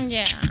 Exactly.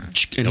 Yeah.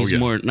 And he's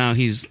more now.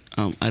 He's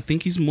I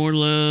think he's more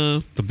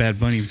the Bad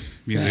Bunny.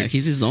 music. Yeah,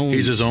 he's his own.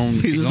 He's his own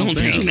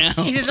thing now.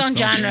 He's his own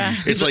genre.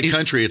 It's like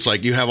country. It's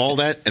like you have all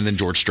that and then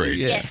George Strait.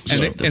 Yes.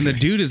 And the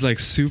dude is like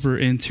super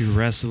into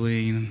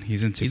wrestling.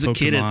 He's into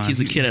Pokemon. He's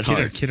a kid at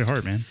heart. Kid at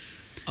heart, man.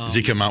 Does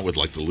he come out with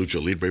like the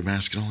Lucha Libre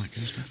mask and all that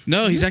kind of stuff?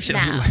 No, he's actually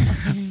No.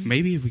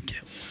 maybe if we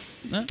get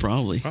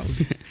Probably.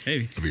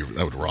 maybe.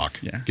 That would rock.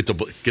 Yeah.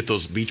 Get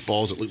those beach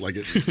balls that look like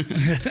it.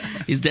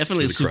 He's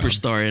definitely a To the crowd.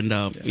 superstar, and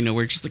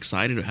we're just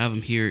excited to have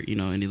him here,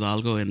 in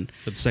Hidalgo, and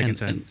For the second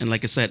time. And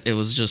like I said, it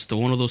was just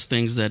one of those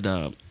things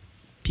that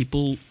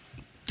people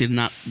did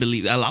not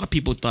believe. A lot of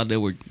people thought it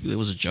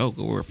was a joke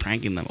or we were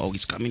pranking them. Oh,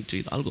 he's coming to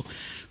Hidalgo.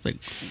 Like,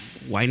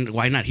 why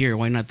not here?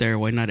 Why not there?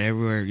 Why not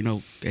everywhere?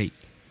 Hey.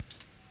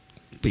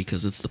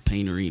 Because it's the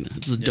Payne Arena.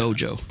 It's the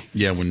dojo.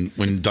 Yeah, when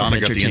Donna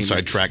got the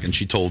inside track and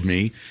she told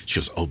me, she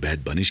goes, "Oh,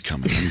 Bad Bunny's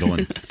coming." I'm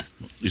going,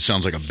 it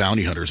sounds like a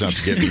bounty hunter's out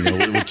to get me.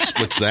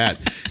 What's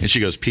that? And she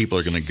goes, "People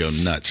are going to go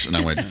nuts." And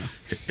I went,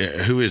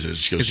 "Who is it?"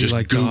 She goes, "Just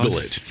like Google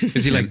Dog? it."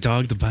 Is he like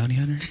Dog the Bounty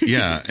Hunter?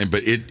 Yeah,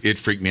 but it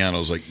freaked me out. I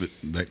was like,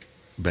 that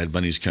Bad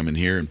Bunny's coming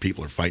here and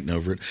people are fighting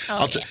over it.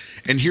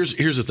 And here's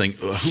the thing.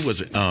 Who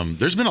was it?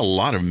 There's been a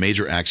lot of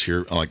major acts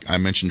here. Like I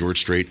mentioned George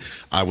Strait.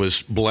 I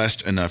was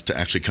blessed enough to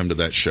actually come to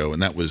that show,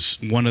 and that was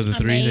One of the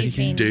three that he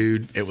Amazing. came.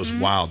 dude, it was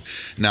wild.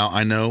 Now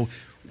I know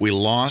we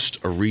lost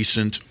a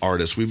recent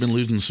artist. We've been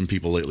losing some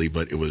people lately,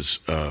 but it was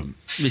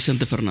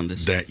Vicente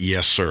Fernandez. that.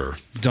 Yes, sir.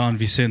 Don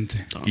Vicente.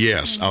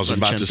 Yes, I was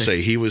about to Vicente. say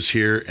he was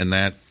here, and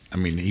that. I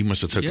mean, he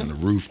must have taken the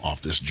roof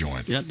off this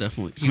joint. Yeah,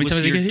 definitely. How many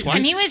times did he get here?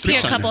 And he was Three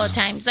here a couple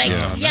times. of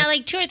times. Like,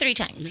 like 2 or 3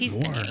 times. He's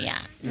been More. here.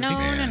 Yeah.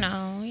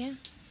 No. Yeah.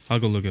 I'll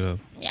go look it up.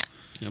 Yeah.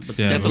 Yeah, but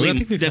Yeah, but I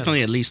think we've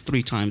definitely at least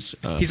 3 times.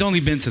 He's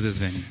only been to this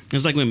venue.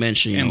 It's like we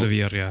mentioned, And the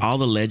Villarreal. all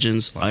the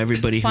legends,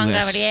 everybody who Juan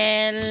has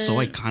Gabriel. so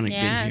iconic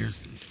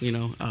Yes. been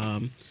here.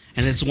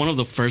 And it's one of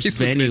the first He's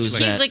looking at venues you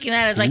like- He's that looking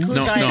at us like, who are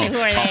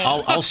they?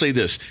 I'll say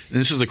this.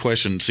 And this is the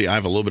question. See, I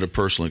have a little bit of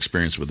personal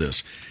experience with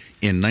this.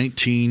 In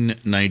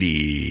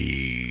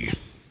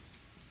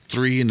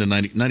 1993 into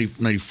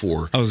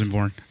 94, I wasn't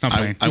born. I'm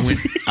playing.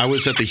 I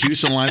was at the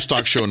Houston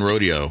Livestock Show and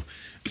Rodeo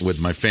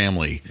with my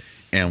family,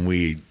 and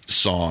we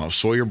saw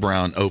Sawyer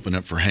Brown open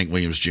up for Hank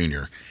Williams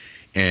Jr.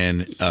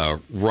 And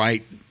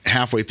right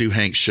halfway through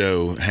Hank's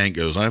show, Hank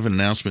goes, "I have an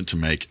announcement to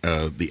make.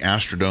 The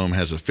Astrodome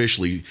has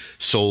officially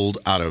sold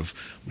out of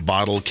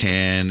bottle,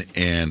 can,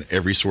 and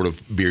every sort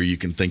of beer you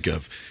can think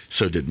of."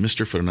 So did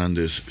Mr.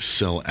 Fernandez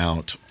sell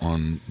out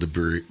on the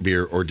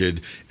beer, or did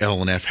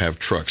L&F have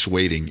trucks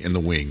waiting in the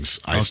wings?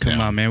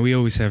 Come on, man. We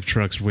always have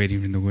trucks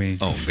waiting in the wing.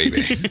 Oh,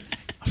 baby.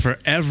 For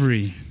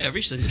every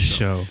single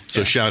show.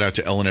 So shout out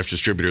to L&F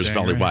Distributors, Dang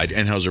Valley-wide,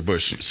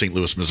 Anheuser-Busch, St.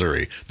 Louis,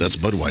 Missouri. That's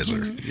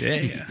Budweiser.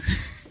 Yeah.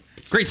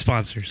 Great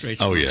sponsors.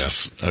 Oh,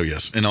 yes. Oh,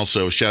 yes. And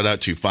also shout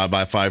out to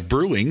 5x5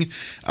 Brewing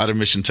out of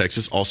Mission,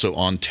 Texas, also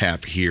on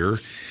tap here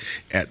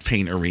at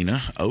Payne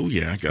Arena. Oh,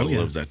 yeah. Gotta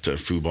love that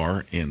foo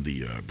bar and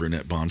the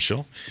brunette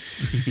bombshell.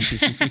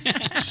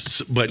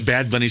 But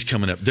Bad Bunny's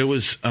coming up. There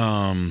was,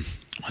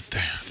 what the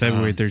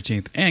February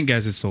 13th. And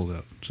guys, it's sold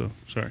out. So,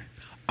 sorry.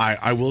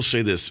 I will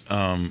say this.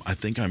 I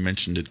think I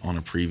mentioned it on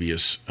a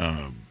previous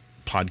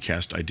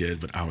podcast I did,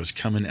 but I was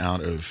coming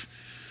out of...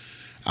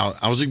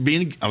 I was a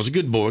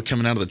good boy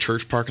coming out of the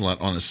church parking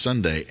lot on a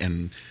Sunday,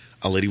 and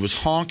a lady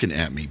was honking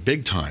at me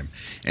big time,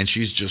 and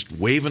she's just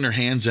waving her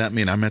hands at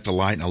me, and I'm at the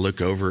light, and I look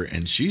over,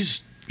 and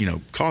she's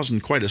causing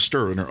quite a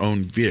stir in her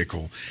own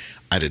vehicle.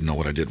 I didn't know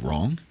what I did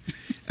wrong,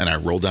 and I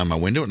rolled down my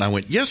window, and I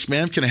went, "Yes,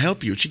 ma'am, can I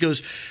help you?" And she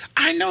goes,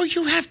 "I know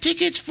you have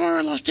tickets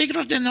for Los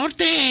Tigres del Norte.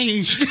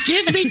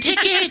 Give me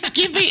tickets.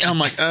 Give me." I'm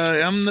like,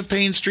 "I'm the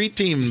Payne Street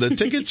Team. The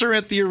tickets are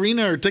at the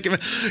arena or ticket."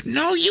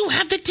 "No, you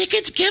have the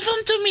tickets. Give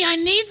them to me. I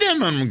need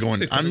them." I'm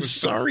going, "I'm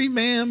sorry,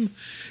 ma'am.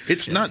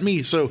 It's not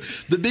me." So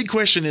the big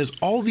question is,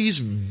 all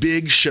these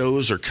big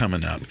shows are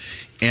coming up,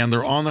 and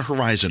they're on the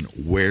horizon.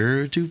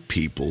 Where do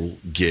people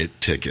get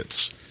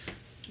tickets?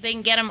 They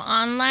can get them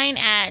online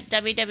at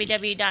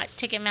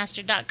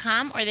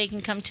www.ticketmaster.com, or they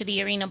can come to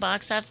the arena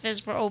box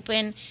office. We're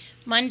open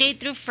Monday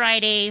through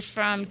Friday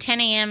from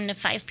 10 a.m. to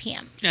 5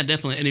 p.m. Yeah,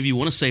 definitely. And if you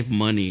want to save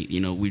money,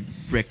 we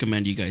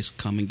recommend you guys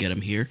come and get them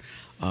here.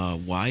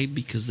 Why?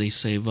 Because they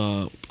save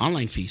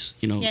online fees.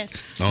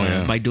 Yes. Oh,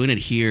 yeah. By doing it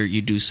here,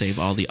 you do save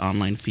all the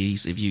online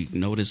fees. If you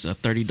notice, a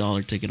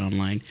 $30 ticket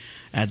online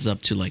adds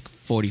up to like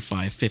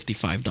 $45,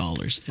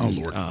 $55. And,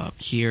 Lord.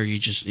 Here,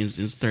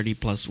 it's 30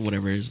 plus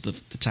whatever is the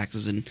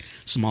taxes and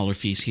smaller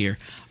fees here.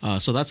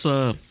 So that's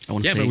I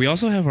want to say but we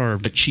also have our...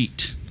 a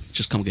cheat.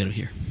 Just come get it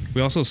here.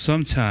 We also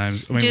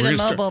sometimes... Do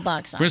the mobile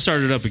box office. We're going to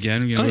start it up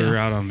again. We were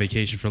out on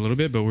vacation for a little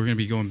bit, but we're going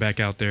to be going back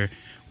out there.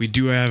 We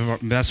do have...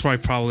 That's why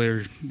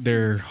probably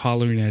they're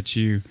hollering at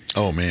you.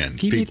 Oh, man.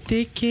 Give me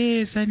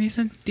tickets. I need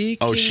some tickets.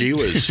 Oh, she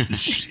was a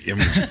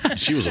woman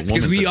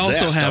Because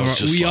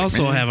possessed. we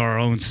also have man. have our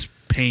own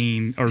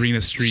Payne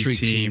Arena Street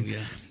Team. Yeah.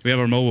 We have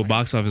our mobile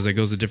box office that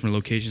goes to different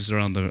locations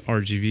around the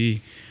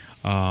RGV.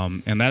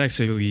 And that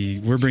actually,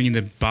 we're bringing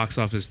the box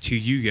office to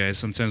you guys.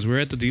 Sometimes we're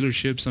at the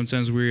dealership.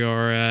 Sometimes we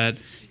are at,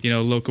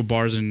 local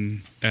bars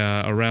and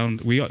around.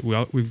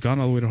 We've gone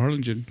all the way to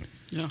Harlingen.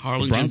 Yeah,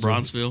 Harlingen,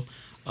 Bronzeville.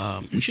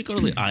 We should go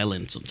to the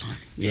island sometime.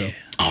 Yeah.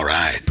 All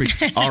right.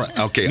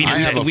 Okay. Meet I us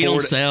have a we don't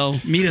Ford. sell.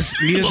 Meet us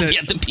We'll be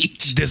at the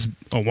beach. This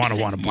wanna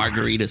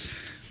Margaritas.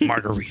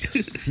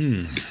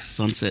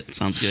 Sunset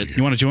sounds good.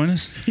 You want to join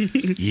us?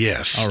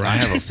 Yes. All right. I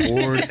have a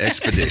Ford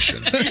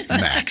Expedition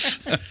Max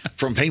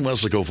from Payne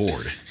Weslaco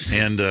Ford,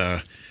 and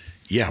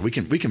yeah, we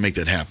can make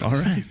that happen. All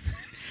right.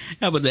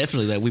 Yeah, but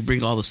definitely that we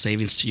bring all the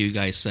savings to you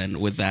guys, and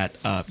with that,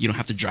 you don't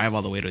have to drive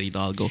all the way to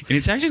Hidalgo. And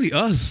it's actually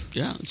us.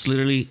 Yeah, it's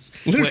literally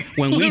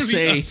when you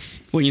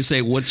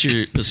say what's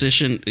your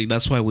position,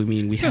 that's why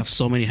we have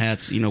so many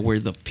hats. You know, we're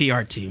the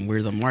PR team,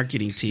 we're the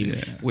marketing team,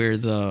 we're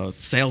the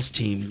sales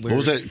team. What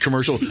was that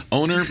commercial?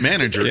 Owner,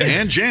 manager,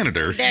 and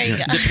janitor. There you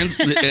go. Depends.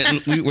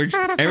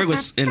 And Eric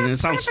was, and it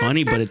sounds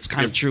funny, but it's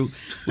kind of true.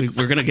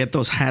 We're gonna get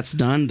those hats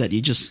done that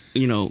you just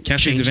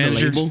change the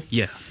label.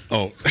 Yeah.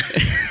 Oh.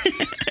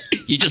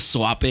 You just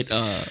swap it.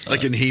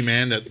 Like in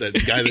He-Man, that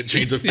guy that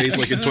changed the face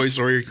like in Toy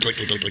Story. Click.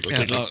 It's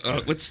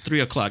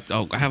 3:00.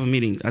 Oh, I have a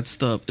meeting.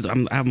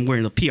 I'm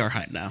wearing the PR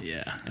hat now.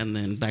 Yeah. And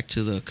then back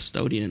to the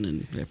custodian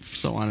and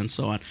so on and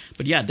so on.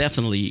 But yeah,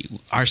 definitely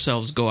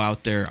ourselves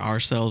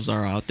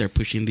are out there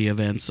pushing the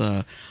events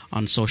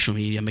on social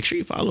media. Make sure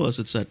you follow us.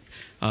 It's at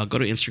go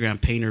to Instagram,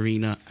 Payne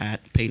Arena.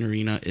 At Payne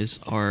Arena is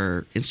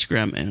our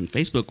Instagram, and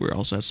Facebook we're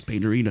also at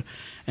Payne Arena.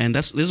 And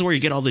this is where you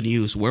get all the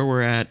news, where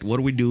we're at, what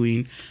are we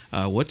doing,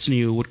 what's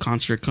new, what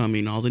concert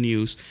coming, all the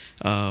news,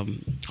 all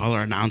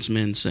our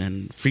announcements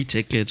and free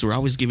tickets. We're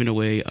always giving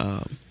away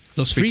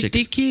those free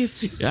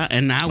tickets. Yeah,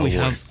 and now we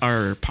have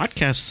our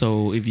podcast.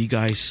 So if you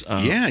guys,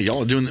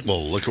 y'all are doing.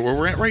 Well, look at where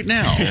we're at right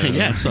now.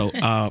 yeah. So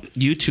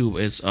YouTube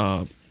is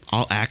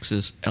All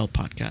Access L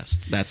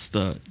Podcast. That's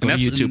the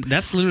YouTube.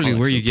 That's literally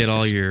where you get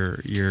all your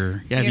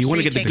if you want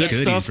to get the good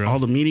goodies, stuff, bro. all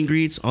the meet and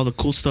greets, all the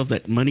cool stuff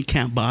that money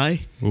can't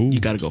buy. Ooh. You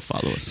got to go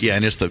follow us. Yeah,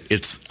 and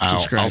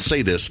I'll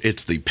say this: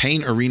 it's the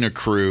Payne Arena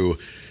crew,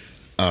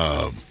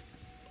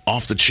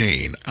 off the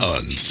chain,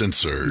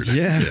 uncensored.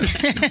 Yeah.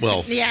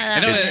 Well, Yeah.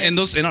 I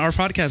know, in our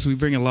podcast, we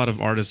bring a lot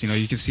of artists. You know,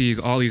 you can see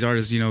all these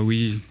artists. You know,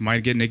 we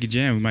might get Nicky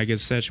Jam, we might get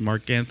Setch,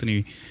 Mark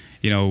Anthony.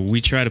 You know, we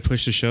try to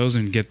push the shows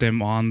and get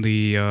them on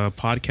the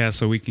podcast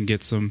so we can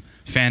get some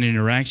fan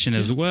interaction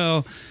as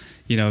well.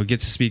 You know, get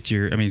to speak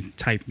to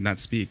type, not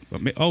speak.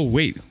 But,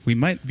 we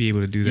might be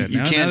able to do that You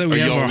now. can't- Now that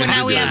we are have you our already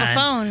Now we Yeah. have a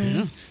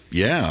phone.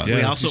 yeah. Yeah.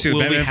 We also you see the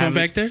will be Batman phone having-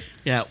 back there?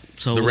 Yeah.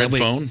 So The red that way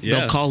phone? Yeah.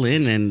 They'll call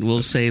in and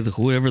we'll say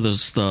whoever the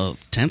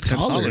 10th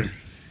caller. And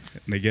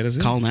they get us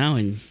in. Call now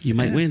and you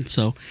might win.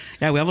 So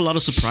yeah, we have a lot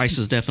of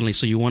surprises definitely.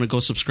 So you want to go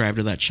subscribe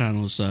to that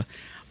channel. It's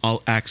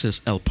All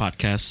Access L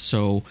Podcast.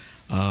 So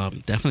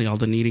definitely all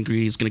the neat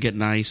ingredients going to get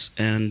nice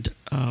and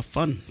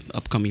fun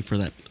upcoming for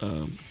that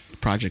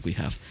project we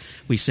have.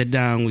 We sit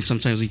down.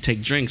 Sometimes we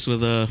take drinks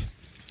with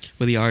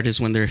the artists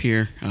when they're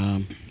here.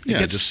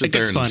 Just sit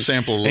there and fun.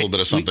 sample a little bit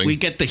of something. We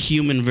get the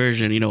human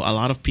version. You know, a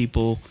lot of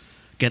people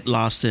get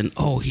lost in,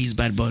 he's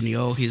Bad Bunny,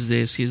 he's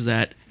this, he's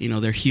that. You know,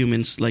 they're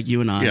humans like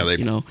you and I.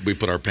 Yeah, we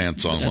put our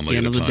pants on one at the leg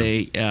end at of a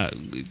the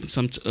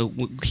time.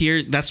 day,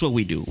 here that's what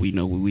we do.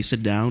 We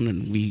sit down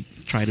and we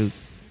try to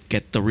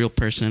get the real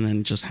person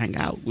and just hang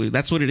out.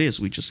 That's what it is.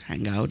 We just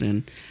hang out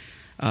and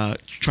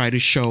try to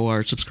show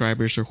our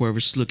subscribers or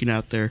whoever's looking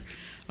out there.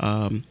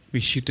 We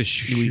shoot the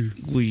shoe.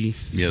 We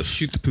Yes.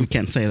 Shoot the we poop.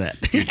 can't say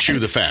that. You chew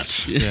the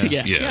fat.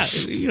 Yeah.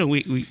 Yes. You know,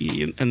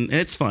 we and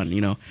it's fun. You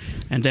know,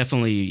 and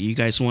definitely you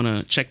guys want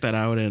to check that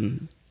out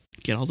and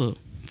get all the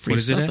free What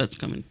is it stuff at? that's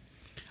coming.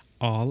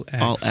 All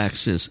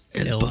Access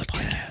L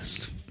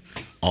Podcast.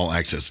 All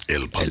Access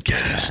El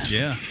Podcast.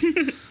 Yeah.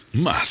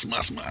 Mas.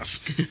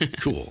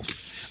 Cool.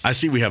 I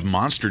see we have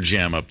Monster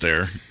Jam up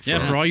there. Yeah,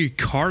 for all you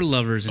car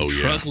lovers and Oh,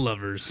 yeah. truck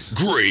lovers.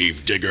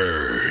 Grave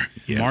Digger.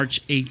 Yeah.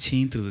 March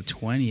 18th through the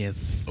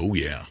 20th. Oh,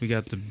 yeah. We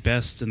got the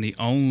best and the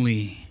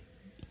only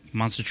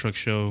monster truck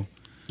show.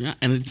 Yeah,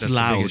 and it's That's the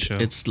loud. biggest show.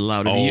 It's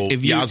loud. I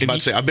was about to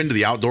say, I've been to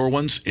the outdoor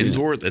ones.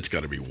 Indoor, that's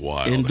got to be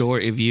wild.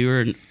 Indoor, if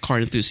you're a car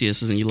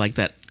enthusiast and you like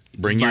that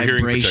Bring your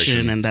hearing protection.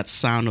 vibration and that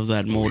sound of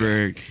that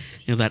motor, you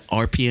know, that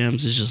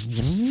RPMs is just.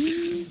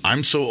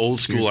 I'm so old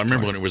school. I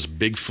remember when it was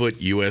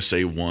Bigfoot,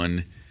 USA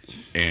 1,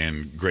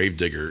 and Grave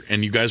Digger.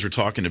 And you guys were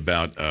talking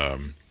about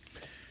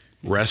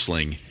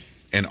wrestling,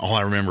 and all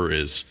I remember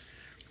is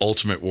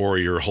Ultimate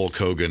Warrior, Hulk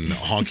Hogan,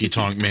 Honky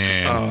Tonk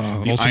Man,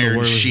 the Ultimate Iron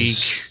Warrior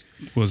Sheik.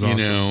 Was awesome.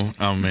 You know,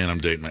 oh man, I'm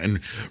dating and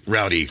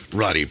Roddy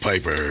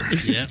Piper,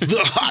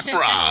 the Hot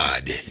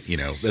Rod. You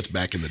know, that's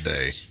back in the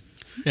day.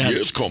 Yeah,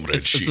 Yes, Comrade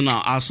it's Sheik. an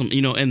awesome,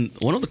 you know, and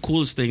one of the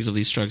coolest things of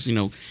these trucks, you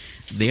know,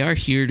 they are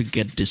here to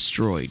get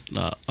destroyed.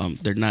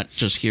 They're not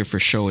just here for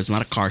show. It's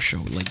not a car show.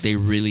 Like they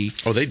really,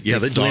 they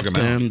dog flip them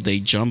out. They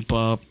jump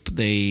up.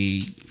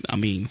 We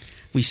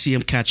see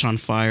them catch on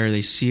fire.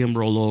 They see them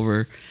roll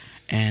over,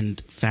 and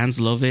fans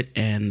love it.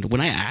 And when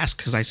I ask,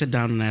 because I sit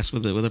down and ask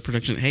with the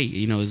production, hey,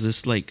 you know, is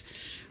this like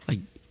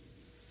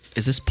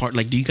is this part,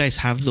 like, do you guys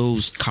have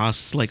those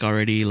costs, like,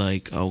 already,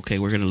 like, okay,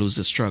 we're going to lose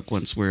this truck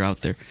once we're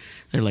out there?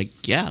 They're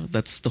like, yeah,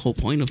 that's the whole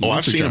point of Monster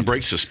I've seen Jam. them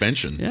break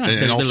suspension. Yeah,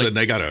 and all of a sudden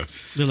they got to...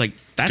 They're like,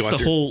 that's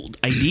the whole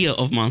idea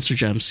of Monster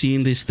Jam.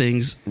 Seeing these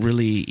things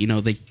really,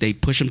 they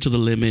push them to the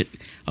limit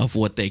of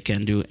what they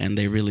can do, and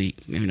they really,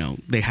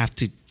 they have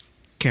to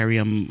carry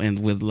them, and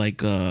with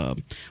like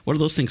what are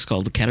those things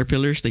called, the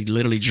caterpillars, they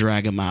literally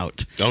drag them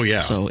out. Oh yeah,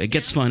 so it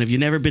gets fun. If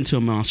you've never been to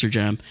a Monster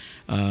Jam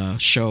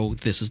show,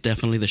 this is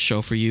definitely the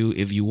show for you.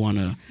 If you want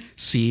to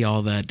see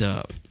all that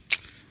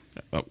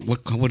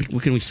what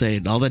can we say,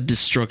 all that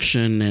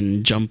destruction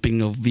and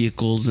jumping of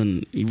vehicles,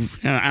 and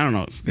I don't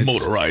know,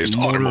 motorized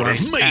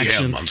automotive mayhem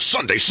action on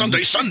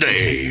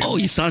Sunday. Oh,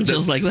 you sound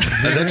just like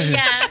that.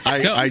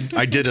 Yeah.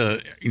 I did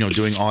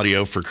doing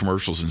audio for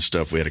commercials and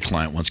stuff. We had a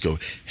client once go,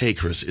 "Hey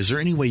Chris, is there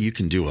any way you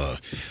can do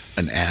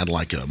an ad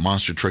like a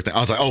monster truck thing?"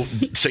 I was like, "Oh,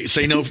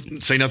 say no,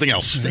 say nothing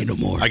else, say no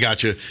more. I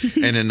got you."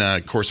 And then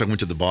of course I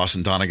went to the boss,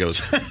 and Donna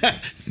goes,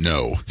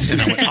 "No,"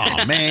 and I went,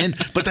 "Oh man,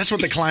 but that's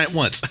what the client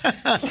wants."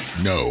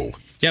 No.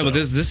 Yeah, but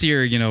this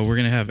year, we're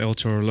gonna have El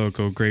Toro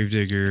Loco,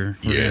 Gravedigger.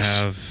 We're gonna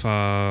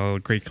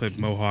have Great Clip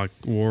Mohawk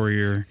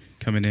Warrior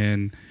coming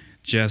in,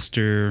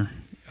 Jester,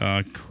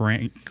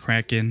 Kraken,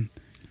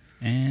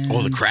 and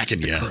the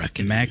Kraken,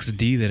 Kraken. Max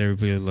D that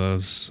everybody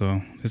loves.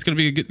 So it's gonna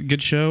be a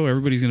good show.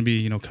 Everybody's gonna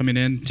be coming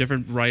in.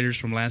 Different writers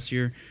from last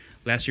year.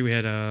 Last year we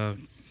had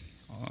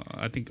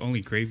I think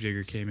only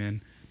Gravedigger came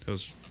in. That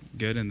was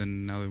good, and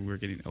then now that we're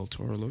getting El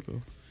Toro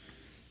Loco.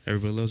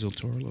 Everybody loves El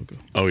Toro Loco.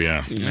 Oh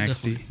yeah, Max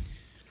D.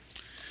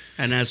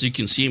 And as you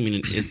can see, I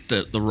mean,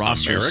 the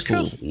roster is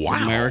full.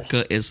 Wow.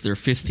 America is their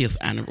 50th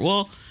anniversary.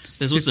 Well,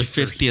 this was the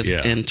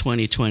 50th in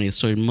 2020,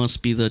 so it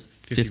must be the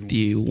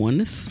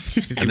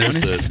 51st. And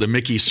there's the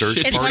Mickey search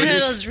it's party. One of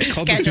those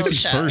rescheduled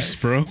shows.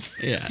 Bro.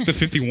 Yeah. The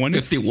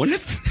 51st?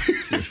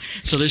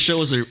 51st? So this show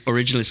was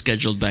originally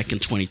scheduled back in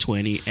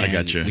 2020, and I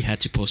gotcha. we had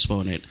to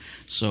postpone it.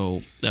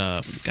 So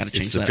got to change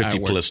it's the that 50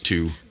 artwork. plus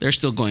 2. They're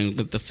still going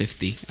with the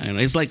 50. And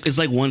it's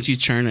like once you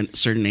turn a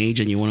certain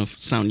age and you want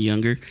to sound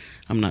younger.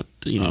 I'm not,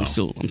 I'm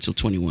still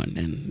 21,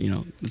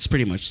 and it's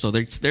pretty much so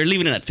they're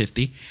leaving it at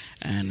 50,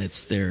 and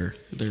it's their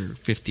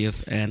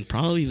 50th and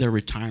probably their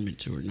retirement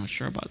tour. Not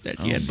sure about that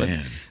yet, but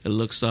it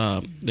looks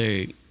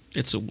if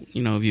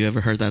you ever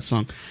heard that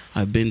song,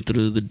 I've been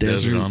through the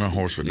desert on a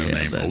horse with no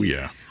name. Oh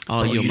yeah.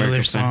 All you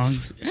American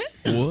songs.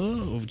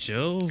 Whoa,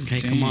 Joe!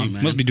 Hey, come on,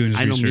 man! Must be doing his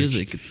research. know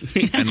music.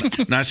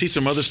 And now I see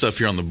some other stuff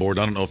here on the board.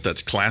 I don't know if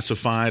that's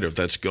classified or if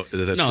that's no.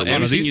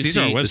 These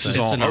are our websites. This is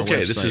all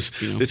okay.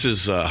 Website, This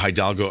is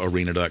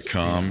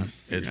HidalgoArena.com.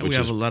 Yeah. We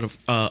have a lot of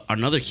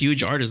another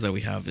huge artist that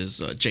we have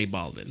is J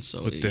Balvin.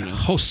 So with the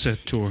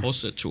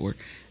Hoset tour,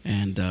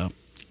 and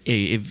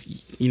if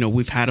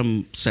we've had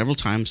him several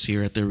times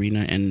here at the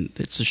arena, and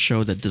it's a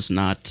show that does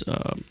not.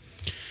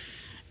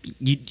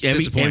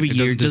 Every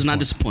year does not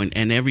disappoint,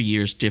 and every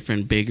year is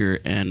different, bigger,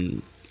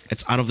 and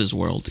it's out of this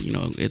world.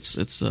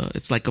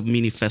 It's like a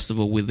mini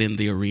festival within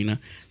the arena.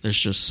 There's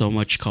just so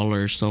much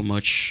color, so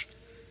much.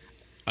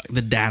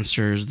 The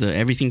dancers,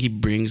 everything he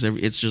brings,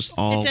 it's just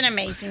all. It's an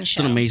amazing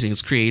show. It's amazing.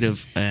 It's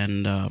creative,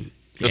 and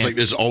it's like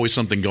there's always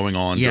something going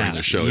on during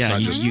the show. It's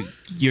not just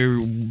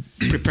you're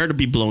prepared to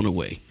be blown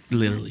away.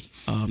 Literally,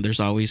 there's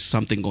always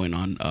something going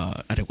on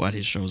at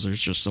his shows.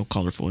 There's just so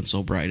colorful and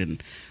so bright,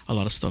 and a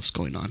lot of stuff's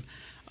going on.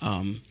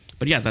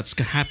 But yeah, that's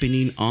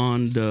happening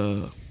on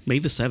May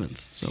the 7th.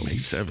 So May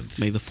 7th.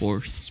 May the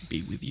 4th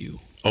be with you.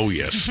 Oh,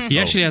 yes. He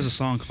actually has a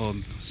song called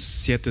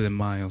Siete de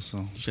Mayo.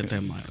 So it's Siete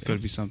de Mayo. It's got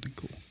to be something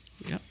cool.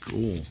 Yeah.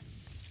 Cool.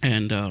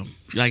 And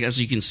as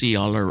you can see,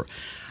 all our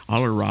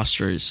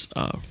roster is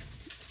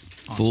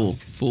full.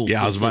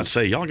 Yeah, I was about to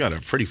say, y'all got a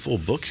pretty full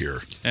book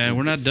here. And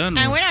we're not done.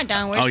 And we're not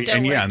done. We're still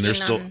working and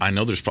there's still. I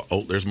know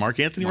there's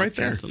Mark Anthony right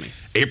there. Anthony.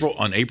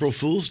 April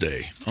Fool's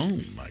Day. Oh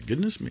my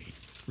goodness me.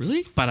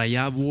 Really? Para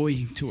allá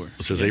voy tour.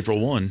 It says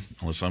April 1,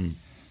 unless I'm.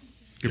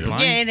 You're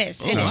blind? Yeah, it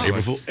is. It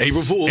is.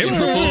 April Fool's.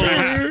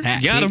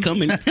 Got him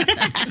coming.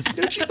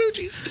 Snoochie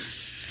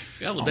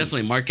boochies. Yeah, well,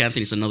 definitely. Mark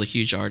Anthony's another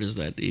huge artist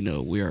that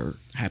we are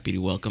happy to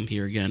welcome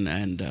here again,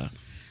 and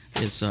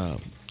it's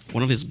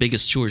one of his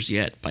biggest tours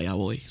yet by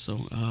Ahoy.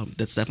 So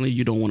that's definitely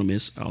you don't want to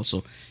miss. Also,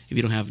 if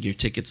you don't have your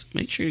tickets,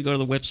 make sure you go to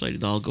the website.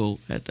 Hidalgo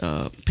at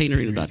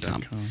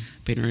PayneArena.com.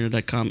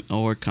 PayneArena.com,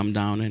 or come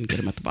down and get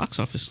them at the box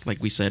office.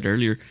 Like we said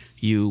earlier,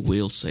 you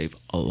will save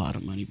a lot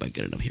of money by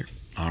getting them here.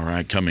 All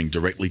right, coming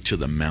directly to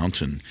the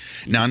mountain.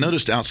 Now, I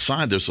noticed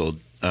outside there's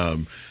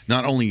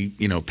not only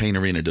Payne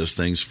Arena does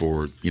things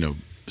for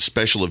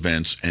special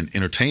events and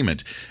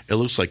entertainment. It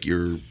looks like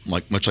you're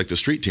much like the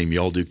street team. You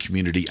all do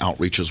community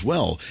outreach as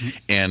well. Mm-hmm.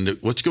 And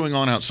what's going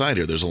on outside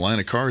here? There's a line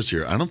of cars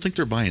here. I don't think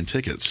they're buying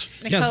tickets.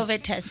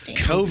 COVID testing.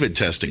 COVID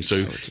testing.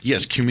 So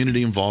yes,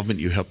 community involvement.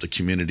 You help the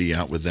community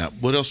out with that.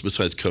 What else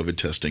besides COVID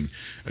testing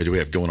do we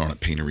have going on at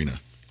Payne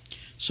Arena?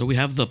 So we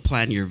have the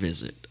Plan Your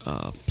Visit.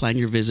 Plan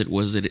Your Visit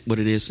what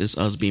it is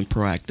us being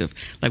proactive.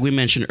 Like we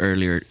mentioned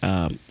earlier,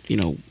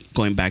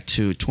 going back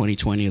to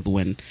 2020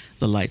 when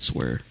the lights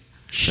were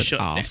shut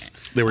off.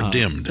 They were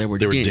dimmed. They were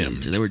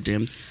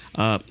dimmed.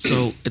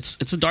 So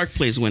it's a dark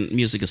place when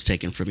music is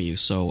taken from you.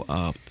 So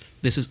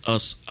this is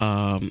us.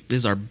 This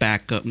is our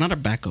backup. Not our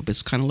backup.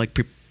 It's kind of like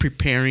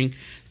preparing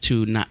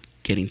to not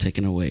getting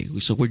taken away.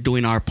 So we're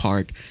doing our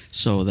part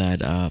so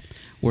that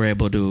we're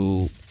able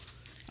to.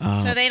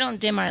 So they don't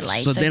dim our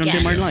lights. So they don't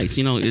dim our lights.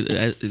 You know,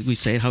 we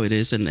say it how it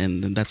is,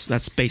 and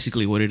that's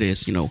basically what it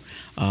is. You know,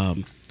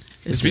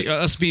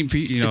 us being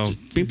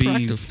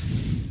proactive,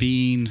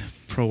 being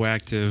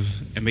proactive,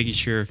 and making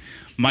sure.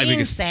 My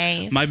biggest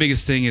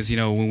thing is, you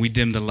know, when we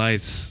dim the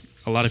lights,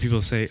 a lot of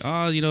people say,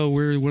 "Oh, you know,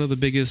 we're one of the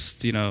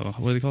biggest, you know,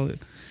 what do they call it?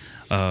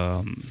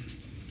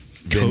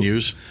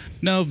 Venues."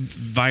 No,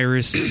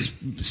 virus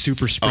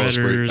super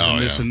spreaders and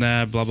this and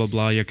that, blah blah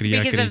blah.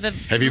 Because of the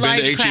Have you been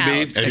to H-E-B?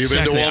 Have you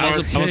been to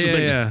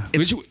Walmart?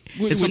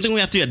 It's something we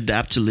have to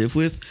adapt to live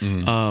with.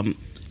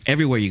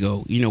 Everywhere you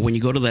go, you know, when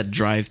you go to that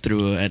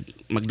drive-through at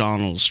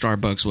McDonald's,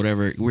 Starbucks,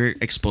 whatever, we're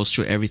exposed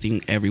to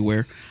everything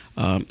everywhere.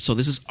 So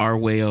this is our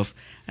way of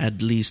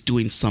at least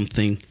doing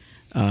something.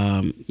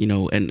 You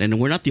know, and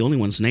we're not the only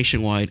ones.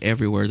 Nationwide,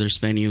 everywhere there's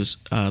venues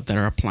that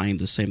are applying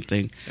the same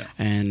thing,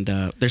 and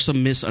there's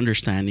some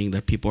misunderstanding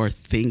that people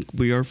think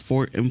we are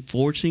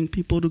enforcing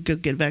people to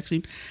get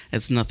vaccine.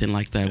 It's nothing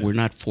like that. We're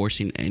not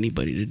forcing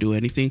anybody to do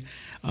anything.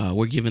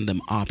 We're giving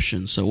them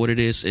options. So what it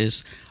is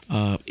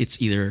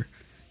it's either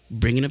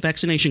bringing a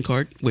vaccination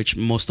card, which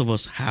most of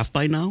us have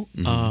by now,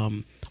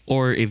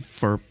 or if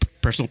for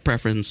personal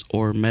preference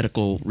or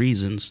medical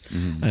reasons,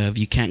 if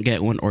you can't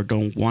get one or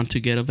don't want to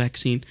get a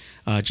vaccine,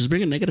 just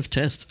bring a negative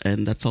test,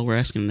 and that's all we're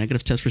asking. A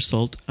negative test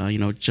result. You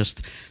know,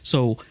 just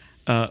so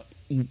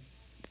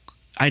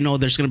I know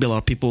there's going to be a lot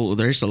of people.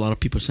 There's a lot of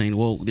people saying,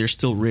 "Well, there's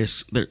still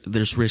risk.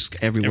 There's risk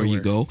everywhere you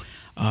go."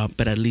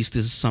 But at least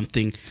this is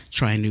something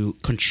trying to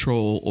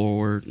control,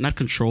 or not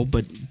control,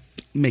 but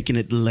making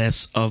it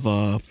less of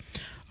a.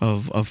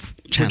 Of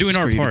we're doing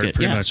our part,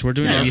 pretty much. We're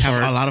doing our part. You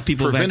have a lot of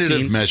people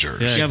preventative measures.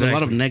 Yeah, you have a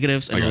lot of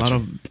negatives and a lot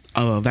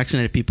of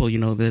vaccinated people. You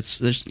know,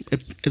 there's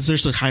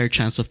a higher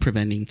chance of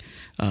preventing.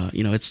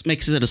 You know, it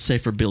makes it a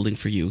safer building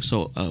for you.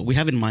 So we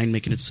have in mind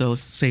making it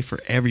safe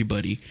for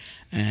everybody,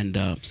 and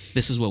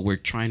this is what we're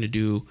trying to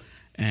do.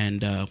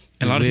 And a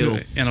lot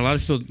of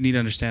people need to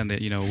understand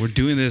that, you know, we're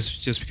doing this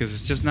just because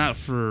it's just not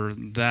for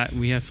that.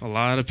 We have a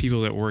lot of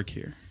people that work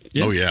here.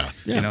 Yeah. Oh yeah.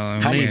 You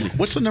know,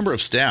 what's the number of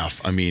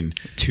staff? I mean,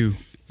 2.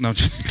 No,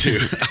 2.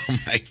 Oh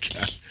my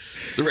God.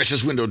 The rest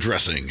is window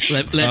dressing.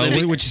 What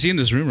you see in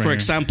this room right For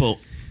example,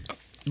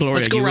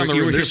 Gloria, you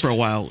were here for a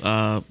while.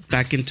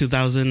 Back in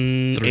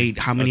 2008,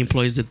 how many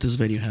employees did this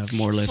venue have,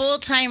 more or less?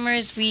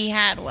 Full-timers, we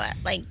had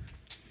like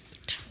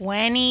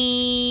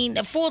 20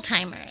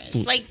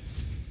 full-timers, like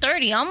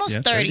 30,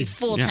 almost 30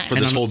 full-timers. For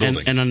this whole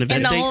building. And on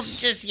event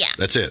days?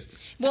 That's it.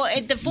 Well,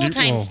 the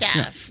full-time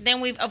staff. Yeah.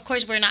 Then of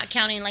course, we're not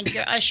counting like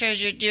your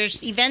ushers, your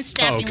event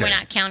staffing. We're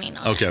not counting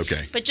all that.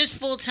 Okay. But just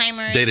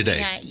full-timers. Day to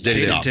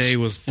day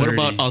was 30. What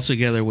about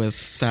altogether with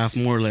staff,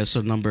 more or less,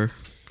 a number?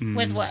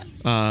 With what?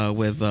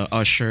 With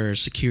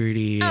ushers,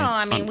 security.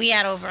 I mean, we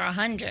had over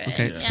 100.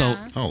 Okay, yeah. so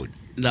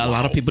a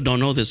lot of people don't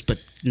know this, but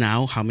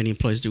now how many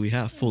employees do we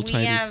have full-time?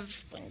 We have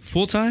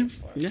full-time?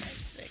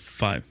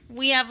 5.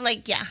 We have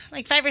like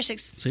 5 or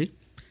 6. See?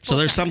 So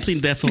there's something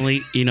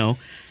definitely, you know,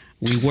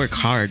 we work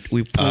hard.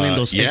 We pull in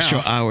those extra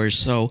hours.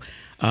 So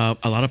a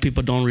lot of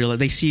people don't realize.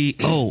 They see,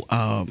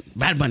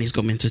 Bad Bunny's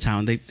coming to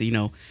town. They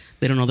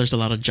don't know there's a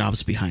lot of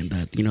jobs behind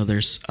that. You know,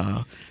 there's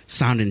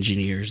sound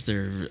engineers,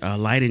 there are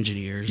light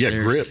engineers. Yeah,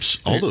 grips,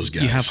 all those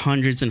guys. You have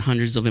hundreds and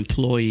hundreds of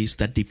employees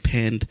that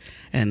depend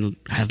and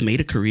have made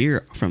a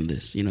career from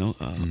this. You know,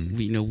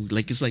 we know,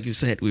 like you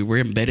said, we're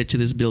embedded to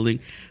this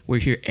building. We're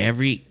here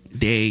every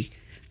day.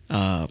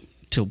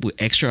 To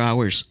extra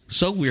hours,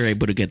 so we're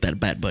able to get that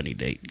Bad Bunny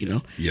date, you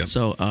know. Yeah.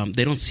 So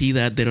they don't see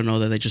that, they don't know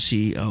that. They just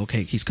see,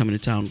 okay, he's coming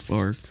to town.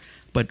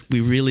 But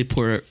we really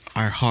pour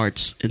our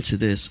hearts into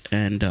this,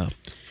 and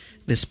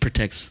this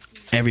protects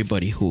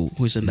everybody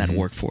who's in that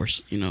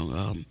workforce. You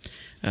know,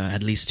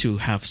 at least to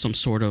have some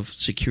sort of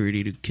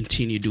security to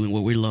continue doing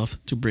what we love,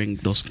 to bring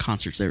those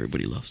concerts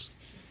everybody loves.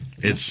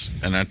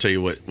 And I tell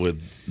you what,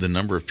 with the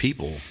number of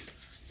people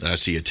that I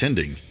see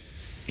attending,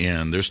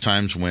 and there's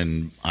times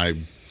when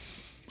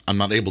I'm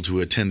not able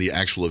to attend the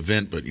actual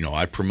event, but, you know,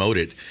 I promote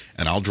it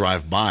and I'll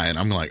drive by and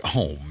I'm like,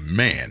 oh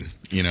man,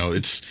 you know,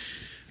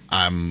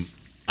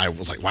 I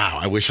was like, wow,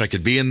 I wish I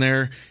could be in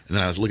there. And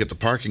then I look at the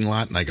parking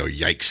lot and I go,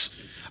 yikes.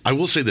 I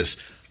will say this.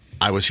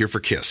 I was here for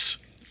Kiss.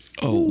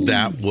 Oh,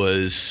 that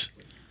was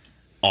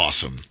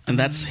awesome. And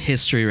that's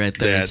history right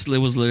there. It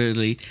was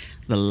literally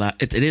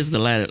it is the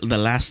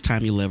last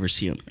time you'll ever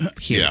see them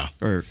here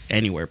or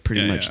anywhere,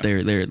 pretty much.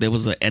 Yeah. There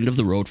was the end of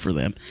the road for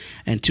them,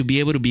 and to be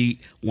able to be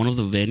one of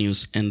the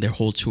venues and their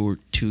whole tour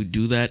to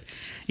do that,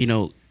 you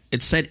know,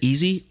 it's said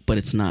easy, but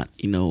it's not.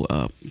 You know,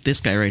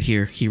 this guy right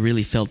here, he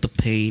really felt the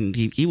pain.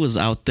 He was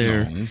out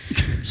there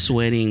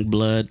sweating,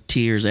 blood,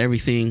 tears,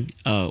 everything.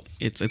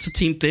 It's a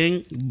team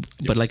thing,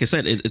 but like I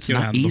said, it's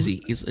not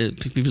easy.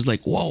 People's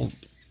like, whoa.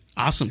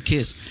 awesome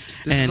Kiss.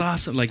 This is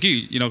awesome. Like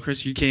you know,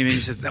 Chris, you came in and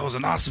you said that was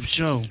an awesome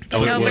show.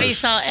 Nobody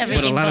saw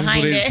everything but a lot of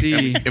behind people didn't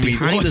see. I mean,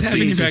 behind the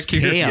scenes is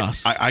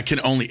chaos. I can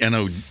only, I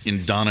know,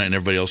 in Donna and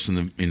everybody else in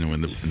the in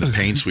the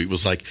Payne suite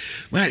was like,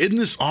 man, isn't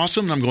this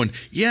awesome? And I'm going,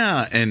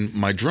 yeah. And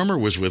my drummer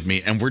was with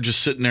me, and we're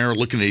just sitting there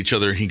looking at each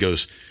other. And he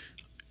goes,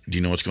 do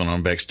you know what's going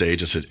on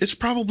backstage? I said, it's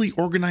probably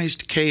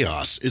organized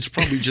chaos. It's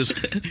probably just,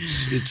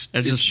 it's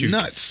just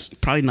nuts.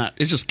 Probably not.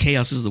 It's just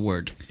chaos is the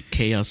word.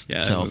 Chaos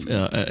itself.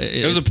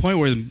 There was a point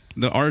where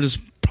the artist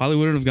probably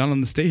wouldn't have gone on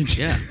the stage.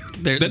 Yeah.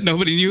 That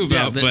nobody knew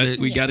about, but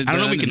we got it done. I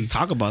don't know if we can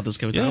talk about this.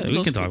 Can we talk about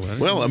we can talk about it.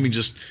 Well, I mean,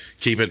 just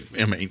keep it.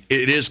 I mean,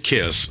 it is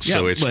Kiss,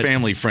 so it's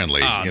family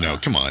friendly.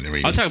 Come on. I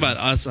mean, I'll talk about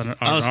us on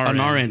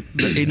our end.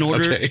 In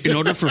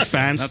order for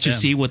fans to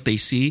see what they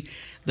see,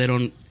 they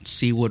don't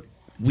see what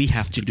we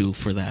have to do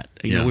for that.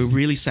 You know, we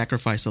really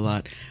sacrifice a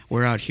lot.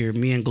 We're out here,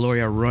 me and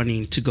Gloria are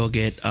running to go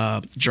get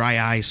dry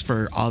ice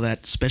for all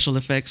that special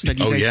effects that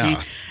you guys see.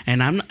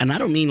 And I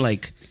don't mean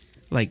like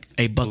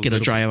a bucket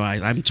of dry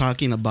ice. I'm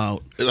talking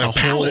about like a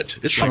pallet.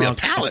 It's like a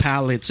pallet.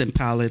 Pallets and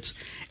pallets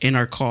in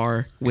our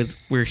car.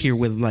 We're here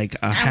with like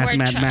a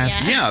hazmat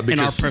masks in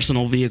our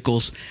personal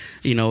vehicles.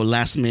 You know,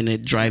 last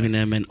minute driving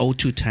them and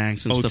O2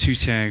 tanks and stuff.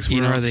 O2 tanks.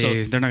 Where are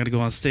they? They're not going to go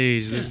on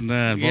stage. This and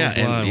that. Blah,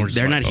 blah. And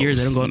they're not here.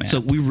 They don't go. So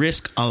we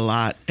risk a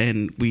lot,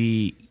 and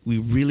we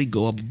really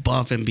go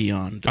above and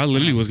beyond. I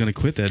literally was going to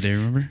quit that day.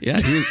 Remember? Yeah.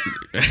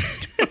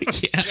 Yes.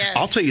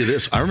 I'll tell you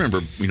this. I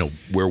remember,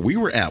 where we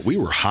were at. We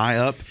were high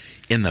up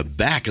in the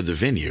back of the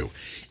venue,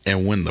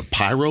 and when the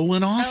pyro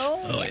went off,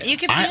 you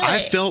can feel I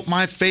felt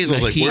my face. I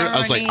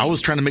was like, I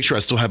was trying to make sure I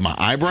still had my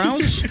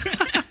eyebrows.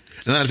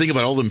 And then I think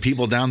about all them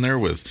people down there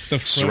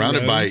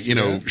surrounded by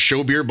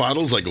show beer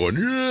bottles, like going,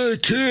 yeah,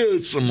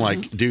 kids. I'm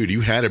like, dude, you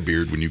had a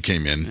beard when you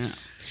came in. Yeah.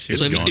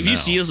 So if you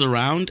see us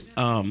around,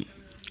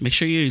 make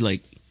sure you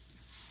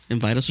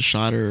invite us a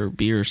shot or a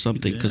beer or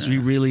something, because we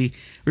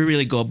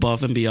really go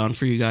above and beyond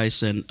for you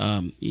guys, and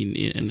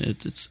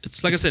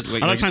it's like I said, a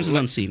lot of times it's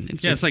unseen.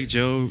 It's like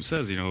Joe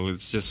says,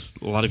 it's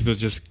just a lot of people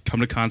just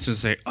come to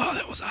concerts and say, "Oh,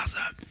 that was awesome."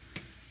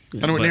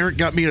 I know when Eric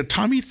got me a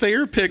Tommy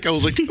Thayer pick, I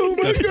was like, "Oh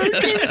my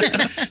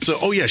god!"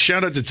 So,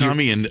 shout out to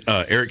Tommy and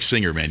Eric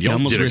Singer, man. Y'all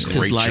almost did a risked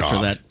great his life job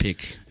for that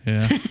pick.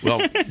 Yeah.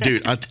 Well,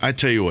 dude, I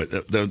tell you what,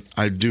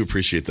 I do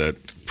appreciate that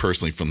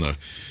personally from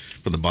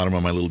the bottom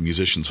of my little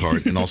musician's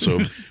heart, and also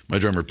my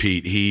drummer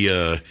Pete. He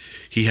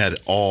had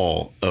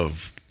all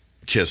of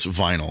Kiss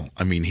vinyl.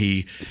 I mean,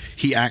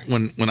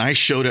 when I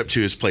showed up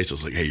to his place, I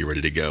was like, "Hey, you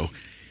ready to go?"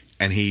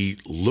 And he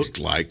looked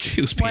like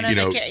he was,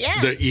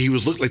 he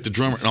looked like the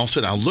drummer. And all of a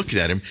sudden, I looked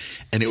at him,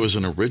 and it was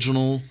an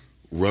original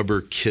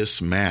rubber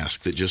Kiss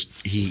mask that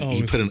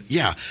he put in.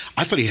 Yeah,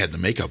 I thought he had the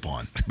makeup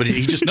on, but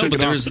he just took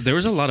it off. There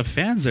was a lot of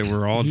fans that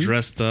were all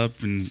dressed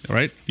up, and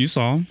right, you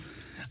saw them.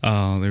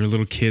 They were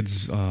little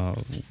kids,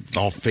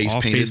 all face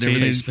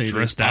painted,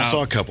 dressed out. I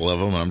saw a couple of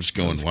them, and I'm just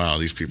going, "Wow,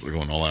 these people are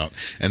going all out."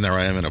 And there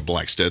I am in a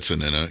black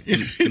Stetson and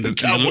a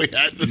cowboy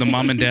hat. The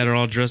mom and dad are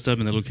all dressed up,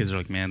 and the little kids are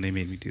like, "Man, they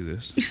made me do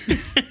this."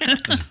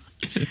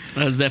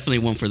 That's definitely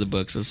one for the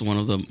books. That's one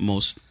of the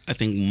most, I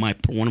think,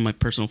 one of my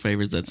personal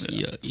favorites. That's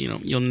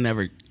you'll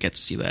never get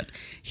to see that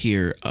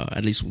here,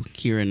 at least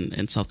here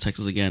in South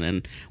Texas again.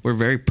 And we're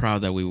very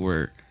proud that we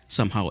were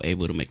somehow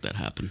able to make that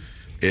happen.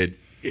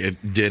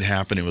 It did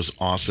happen. It was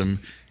awesome.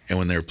 And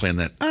when they were playing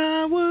that,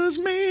 I was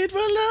made for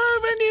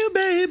loving you,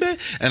 baby.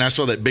 And I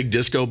saw that big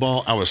disco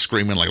ball, I was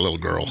screaming like a little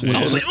girl. Yeah.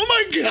 I was like, oh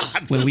my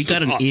God. When we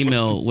got an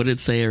email, what did it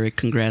say, Eric?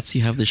 Congrats,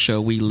 you have the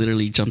show. We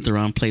literally jumped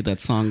around, played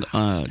that song,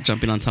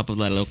 jumping on top of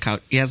that little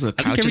couch. He has a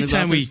couch in his office.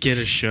 Every time we get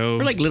a show,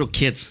 we're like little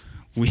kids.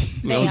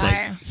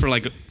 For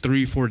like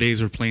 3-4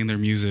 days, we're playing their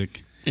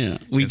music. Yeah,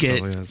 we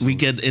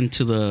get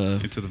into the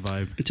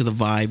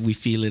vibe. We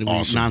feel it.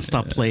 Awesome. We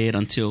nonstop play it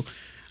until,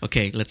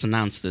 okay, let's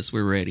announce this.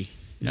 We're ready.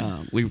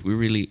 We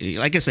really,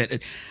 like I said,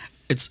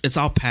 it's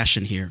all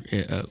passion here.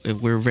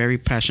 We're very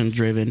passion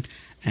driven,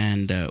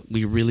 and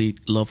we really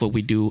love what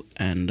we do,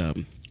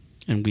 and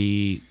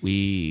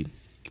we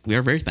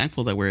are very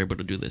thankful that we're able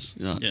to do this.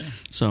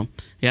 So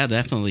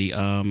definitely.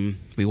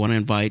 We want to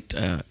invite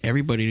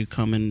everybody to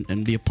come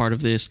and be a part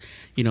of this.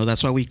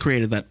 That's why we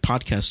created that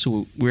podcast,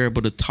 so we're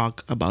able to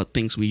talk about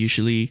things we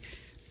usually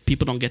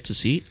people don't get to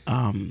see.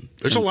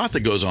 There's a lot that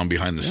goes on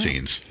behind the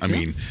scenes. I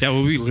mean,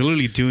 we'll be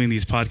literally doing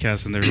these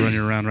podcasts, and they're running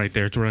around right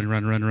there. It's running,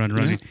 and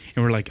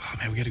we're like, oh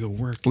man, we got to go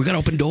work. We got to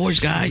open doors,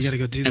 guys. We got to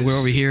go do this. And we're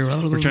over here.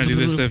 We're trying to do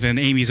this stuff, and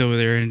Amy's over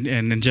there, and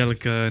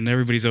Angelica, and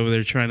everybody's over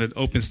there trying to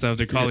open stuff.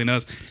 They're calling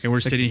us, and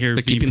we're sitting here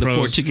keeping the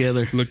fort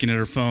together, looking at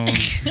our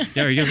phones.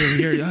 Are you guys over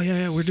here? Oh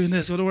yeah, we're doing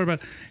this. So don't worry about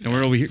it. And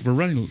we're over here. We're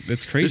running.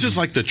 It's crazy. This is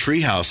like the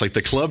tree house, like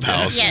the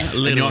clubhouse. Yes.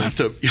 And you'll have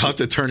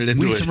to turn it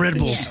into we need some Red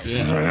Bulls.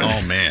 Yeah.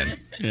 Oh man.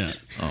 Yeah.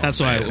 That's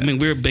why,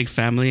 we're a big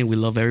family, and we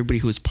love everybody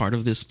who is part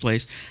of this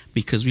place,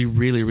 because we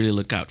really, really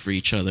look out for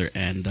each other,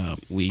 and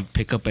we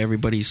pick up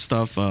everybody's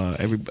stuff,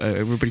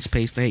 everybody's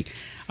pace. Hey,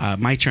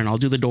 my turn. I'll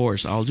do the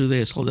doors. I'll do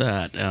this. Hold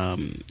that.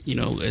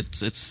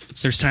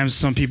 It's. There's times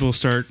some people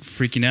start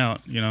freaking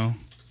out.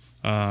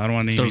 I don't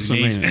want to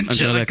name names.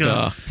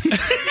 Angelica.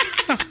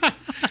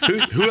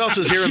 Who else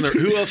is here in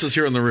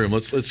the room?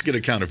 Let's get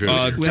a count of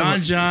who's here.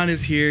 Don John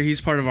is here.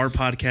 He's part of our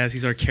podcast.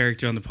 He's our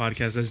character on the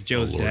podcast. That's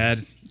Joe's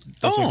dad.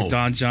 That's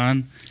Don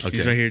John. Okay.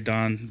 He's right here.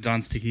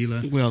 Don's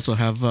Tequila. We also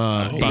have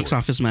box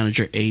office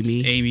manager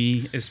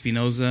Amy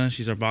Espinoza.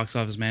 She's our box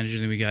office manager.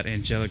 Then we got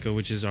Angelica,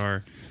 which is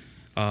our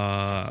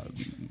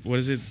what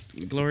is it?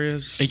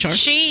 Gloria's HR.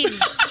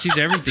 She's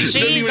everything.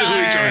 She's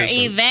our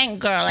event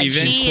girl. Like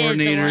Event she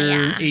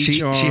coordinator. is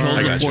the one, She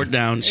holds the you. fort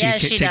down.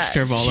 She takes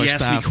care of all our She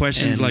stuff. asks me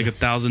questions like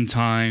 1,000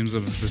 times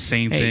of the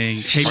same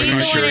thing. Hey, Are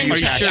you sure? Are you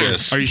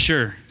sure? Are you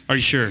sure? Are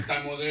you sure?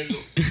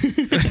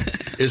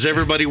 Is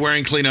everybody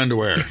wearing clean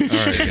underwear? All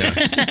right, yeah.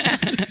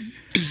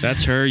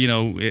 That's her. You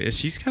know,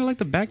 she's kind of like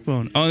the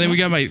backbone. Oh, and then we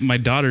got my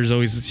daughter's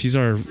always.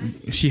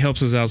 She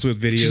helps us out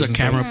with videos. She's a and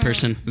camera stuff.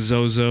 person.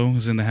 Zozo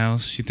is in the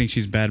house. She thinks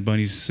she's Bad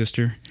Bunny's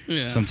sister.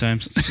 Yeah.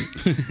 Sometimes.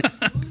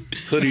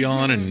 Hoodie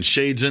on and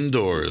shades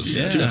indoors.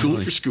 Yeah. Too cool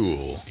for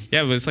school.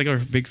 Yeah, but it's like our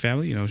big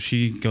family. You know,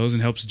 she goes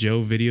and helps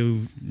Joe video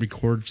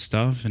record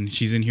stuff, and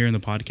she's in here in the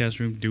podcast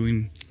room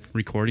doing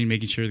recording,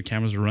 making sure the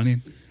cameras are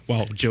running.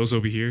 While Joe's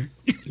over here.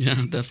 Yeah,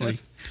 definitely.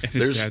 And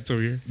his dad's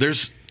over here.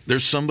 There's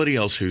somebody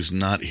else who's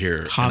not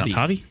here.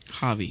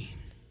 Javi?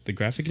 The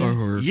graphic guy?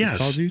 Yes.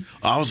 Tall dude?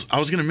 I was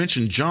going to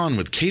mention John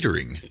with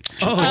catering.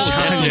 John.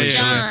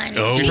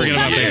 Oh, He's forget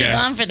about probably that guy.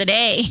 gone for the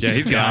day. Yeah,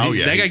 he's gone. Oh,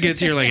 yeah. That guy gets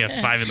here like at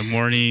 5 a.m.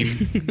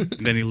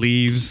 Then he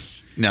leaves.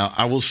 Now,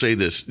 I will say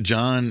this.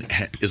 John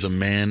is a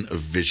man of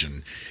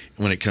vision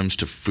when it comes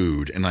to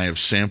food. And I have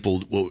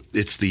sampled,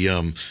 it's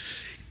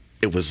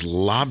it was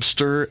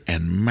lobster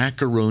and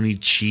macaroni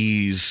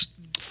cheese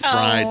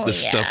fried,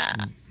 stuff.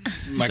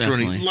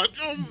 Macaroni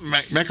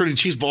and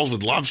cheese balls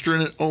with lobster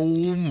in it.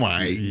 Oh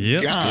my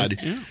God!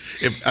 Yeah.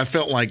 I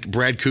felt like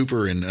Brad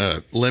Cooper in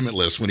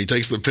Limitless when he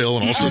takes the pill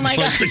and all of a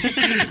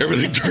sudden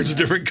everything turns a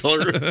different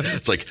color.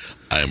 It's like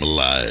I'm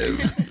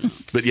alive.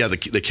 But yeah, the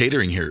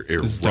catering here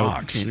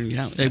rocks.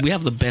 Yeah, we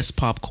have the best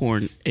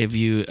popcorn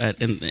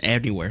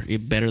anywhere.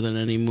 Better than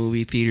any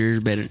movie theater.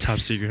 Better. It's a top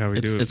secret how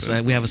we do it.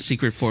 We have a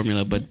secret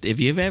formula. But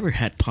if you've ever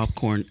had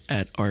popcorn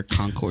at our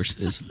concourse,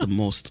 it's the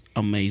most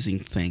amazing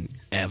thing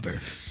ever.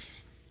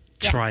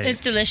 Try it. It's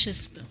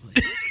delicious.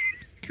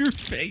 Your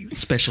face.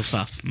 Special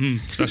sauce.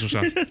 Special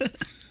sauce.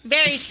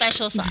 Very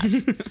special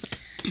sauce.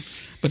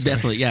 But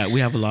definitely, yeah, we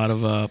have a lot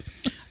of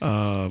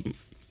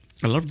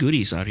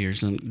goodies out here.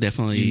 So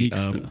definitely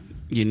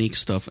unique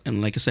stuff.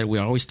 And like I said,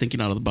 we're always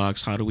thinking out of the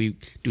box. How do we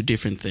do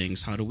different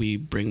things? How do we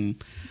bring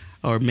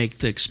or make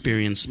the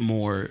experience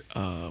more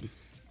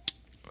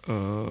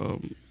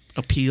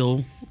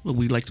appeal?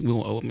 We like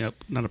to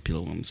not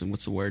appeal.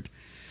 What's the word?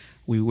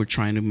 We were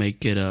trying to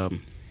make it a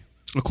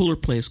cooler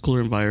place, cooler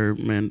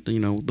environment.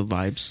 You know, the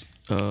vibes.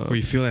 Where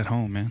you feel at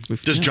home, man.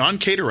 Does John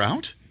cater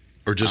out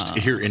or just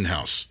here in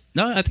house?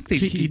 No, I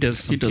think he does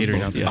some catering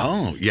both, out there. yeah.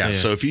 Oh, yeah.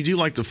 So if you do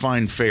like the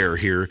fine fare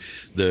here,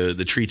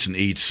 the treats and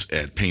eats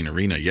at Payne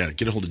Arena,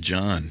 get a hold of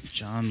John.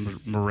 John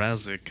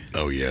Mrazek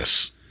Oh,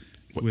 yes.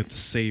 with the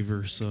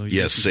Savor. So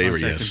Yes, Savor,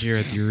 contact yes. him here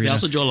at the arena. They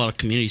also do a lot of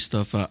community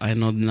stuff. I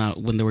know now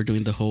when they were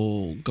doing the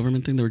whole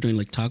government thing, they were doing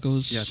like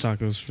tacos. Yeah,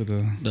 tacos for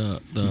the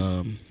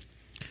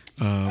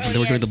they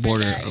were doing the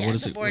border. What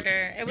is the it?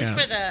 border. It was Yeah.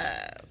 for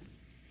the.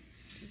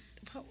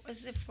 What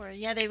was it for?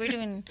 Yeah, they were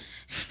doing.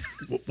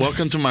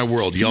 Welcome to my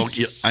world. Y'all,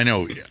 I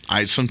know.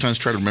 I sometimes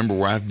try to remember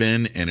where I've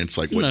been, and it's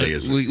like, what day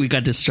is it? We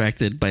got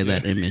distracted by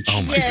that image.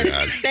 Oh, my Yes,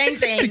 God.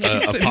 thanks, Amy.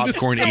 A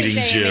popcorn eating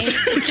Thanks, Amy.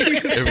 GIF.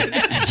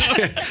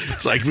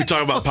 It's like we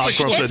talk about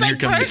popcorn. It's Suddenly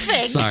like here comes.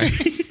 perfect. Sorry.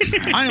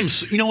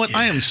 You know what?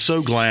 I am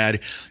so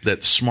glad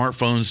that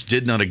smartphones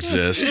did not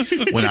exist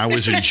when I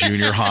was in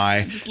junior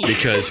high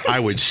because I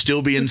would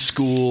still be in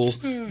school.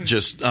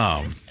 Just,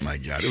 oh my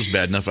God, it was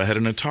bad enough I had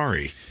an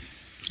Atari.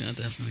 Yeah,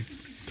 definitely.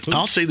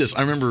 I'll say this.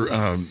 I remember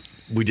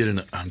we did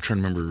I'm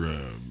trying to remember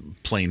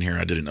playing here.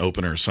 I did an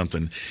opener or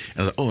something.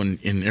 And I thought,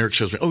 and Eric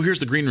shows me, here's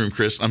the green room,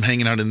 Chris. I'm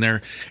hanging out in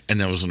there. And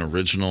that was an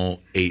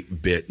original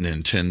 8-bit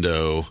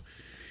Nintendo.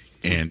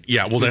 And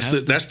yeah, well, that's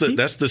the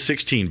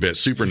 16-bit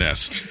Super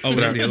NES. Oh,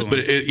 but that's the other one. But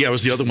it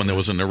was the other one. There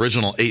was an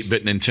original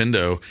 8-bit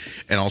Nintendo,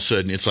 and all of a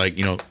sudden it's like,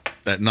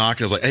 that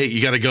knock. And I was like, hey,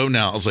 you got to go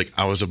now. I was like,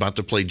 I was about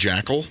to play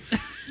Jackal.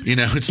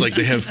 It's like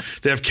they have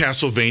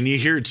Castlevania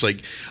here. It's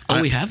like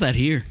we have that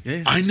here.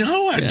 Yeah. I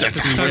know.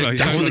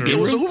 It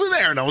was over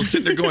there, and I was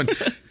sitting there going,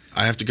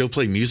 I have to go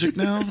play music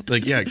now?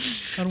 Like, yeah. I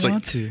don't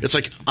want to. It's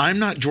like, I'm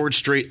not George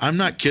Strait, I'm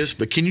not Kiss,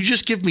 but can you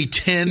just give me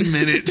 10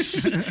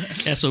 minutes?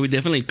 Yeah, so we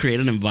definitely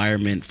create an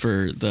environment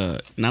for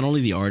not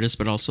only the artists,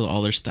 but also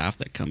all their staff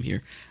that come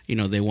here. We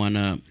want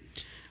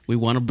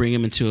to bring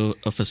them into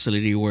a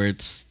facility where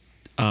it's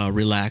a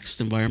relaxed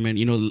environment.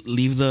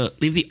 Leave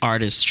the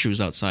artist's shoes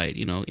outside.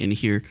 In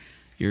here,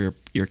 your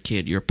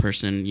kid, your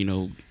person.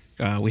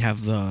 We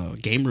have the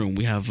game room.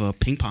 We have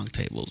ping pong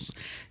tables.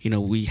 They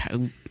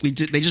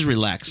just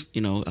relax.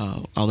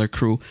 All their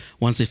crew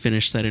once they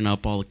finish setting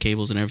up all the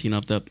cables and everything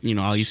up.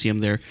 All you see them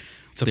there.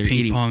 It's a they're ping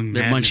eating, pong.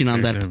 They're munching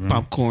on that there,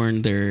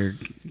 popcorn. They're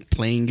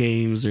playing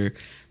games.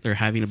 They're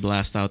having a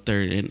blast out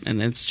there,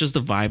 and it's just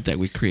the vibe that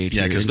we create.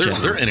 Yeah, here because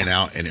in they're in and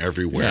out and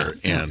everywhere,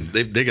 Yeah. and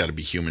they got to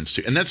be humans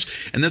too, and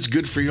that's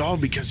good for y'all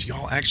because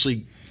y'all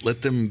actually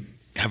let them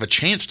have a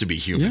chance to be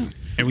human. Yeah.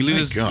 And we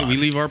leave My God. we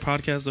leave our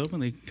podcast open.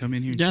 They come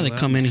in here. And Yeah, chill they out.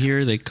 come in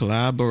here, they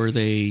collab, or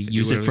they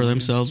use it whatever for they do.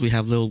 themselves. We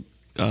have little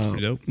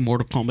pretty dope.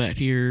 Mortal Kombat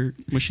here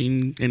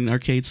machine in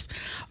arcades.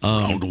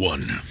 Round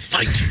one,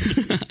 fight.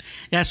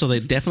 Yeah, so they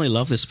definitely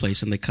love this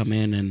place, and they come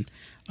in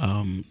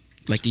and,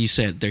 like you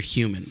said, they're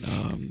human.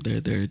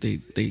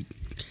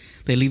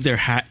 They leave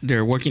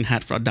their working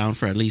hat down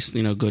for at least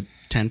good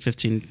 10,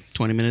 15,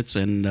 20 minutes,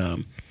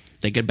 and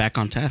they get back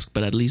on task.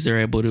 But at least they're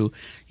able to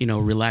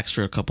relax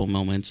for a couple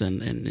moments,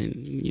 and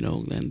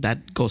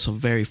that goes so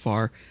very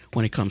far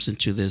when it comes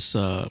into this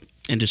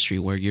industry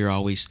where you're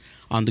always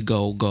on the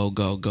go,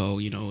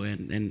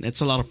 and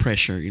it's a lot of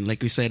pressure. And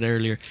like we said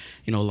earlier,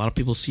 a lot of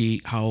people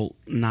see how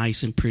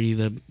nice and pretty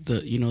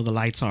the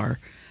lights are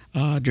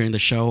during the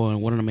show,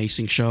 and what an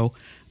amazing show.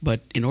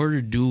 But in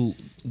order to do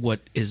what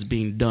is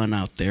being done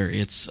out there,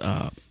 it's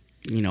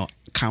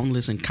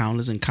countless and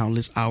countless and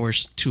countless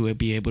hours to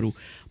be able to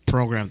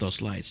program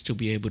those lights, to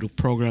be able to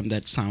program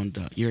that sound.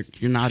 You're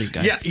naughty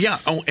guy. Yeah.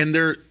 Oh, and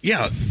they're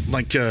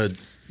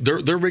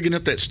rigging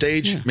up that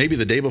stage maybe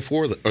the day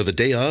before or the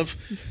day of,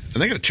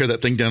 and they got to tear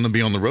that thing down and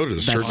be on the road at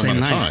a certain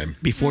amount of time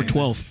before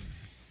 12.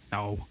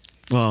 No.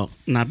 Well,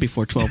 not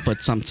before 12,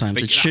 but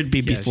sometimes it should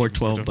be before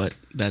 12, but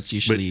that's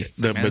usually.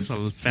 Man, it's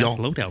a fast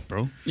loadout,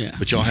 bro. Yeah.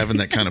 But y'all having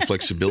that kind of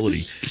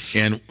flexibility,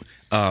 and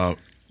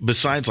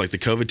besides like the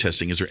COVID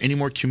testing, is there any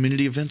more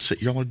community events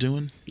that y'all are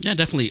doing? Yeah,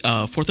 definitely.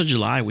 4th of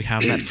July, we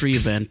have that free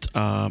event.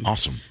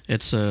 Awesome.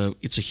 It's a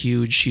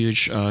huge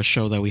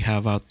show that we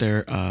have out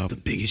there.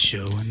 The biggest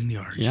show in the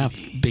RGB. Yeah,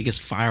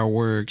 biggest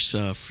fireworks,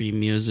 free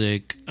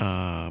music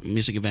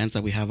events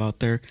that we have out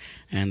there.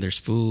 And there's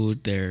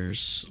food,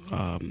 there's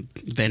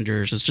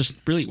vendors. It's just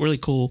really, really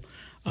cool.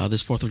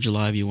 This 4th of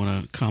July, if you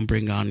want to come,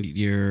 bring on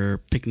your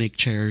picnic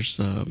chairs.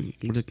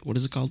 What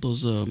is it called?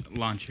 Those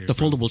lawn chairs. The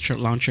foldable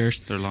lawn chairs.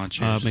 They're lawn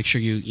chairs. Make sure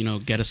you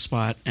get a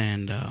spot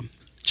and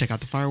check out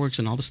the fireworks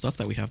and all the stuff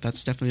that we have.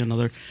 That's definitely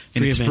another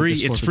free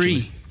event. It's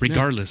free,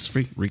 regardless.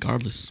 Yeah, it's free,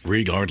 regardless.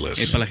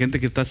 Regardless. Para la gente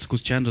que está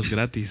escuchando es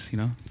gratis,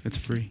 it's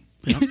free.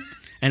 Yeah.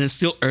 And it's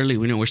still early.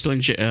 We're still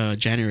in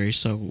January,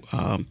 so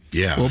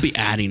we'll be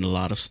adding a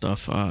lot of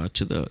stuff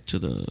to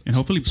the And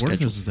hopefully schedule.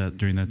 Porterhouse is that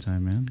during that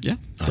time, man. Yeah,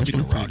 That's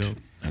gonna rock. dope.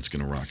 That's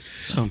gonna rock.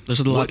 So there's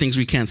a lot of things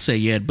we can't say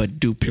yet, but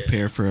do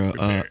prepare for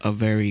a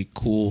very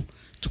cool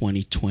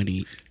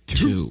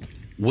 2022.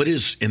 What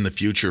is in the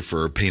future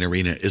for Payne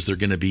Arena? Is there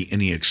going to be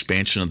any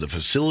expansion of the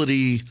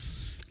facility?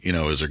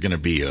 Is there going to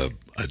be a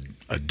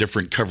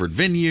different covered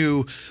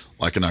venue,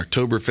 like an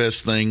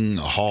Oktoberfest thing,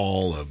 a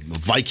hall, a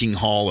Viking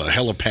hall, a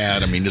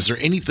helipad? I mean, is there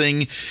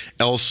anything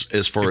else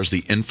as far as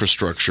the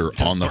infrastructure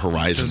on the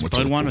horizon? Does What's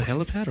Bud it want a for?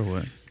 helipad or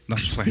what? No,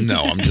 I'm just playing.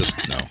 No, I'm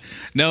just no.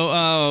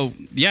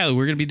 No,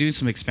 we're gonna be doing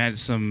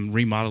some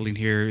remodeling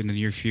here in the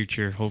near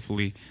future,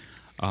 hopefully,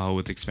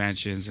 with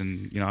expansions.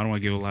 And I don't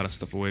want to give a lot of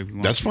stuff away.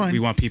 That's fine. We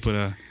want people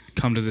to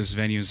come to this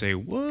venue and say,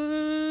 "What?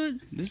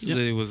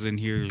 It was in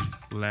here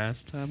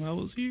last time I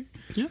was here."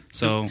 Yeah.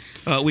 So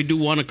we do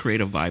want to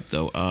create a vibe,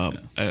 though.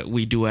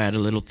 We do add a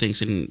little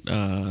things in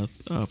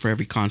for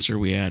every concert.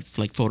 We add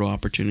like photo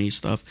opportunity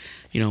stuff.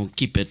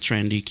 Keep it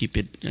trendy. Keep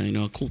it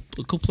a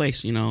cool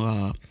place.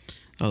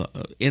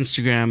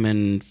 Instagram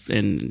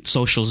and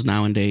socials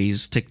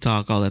nowadays,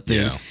 TikTok, all that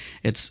thing. Yeah.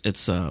 It's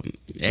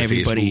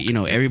everybody.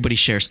 Facebook. Everybody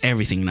shares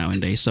everything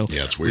nowadays. So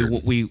Yeah, it's weird.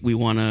 We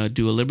want to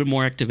do a little bit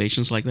more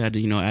activations like that.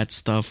 Add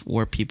stuff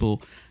where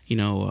people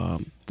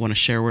want to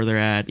share where they're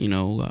at.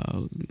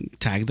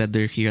 Tag that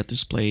they're here at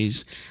this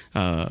place.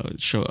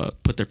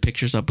 Put their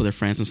pictures up with their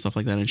friends and stuff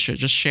like that, and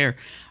just share.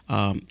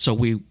 So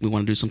we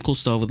want to do some cool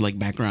stuff with like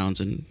backgrounds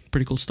and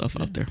pretty cool stuff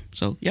out there.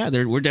 So yeah,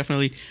 we're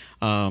definitely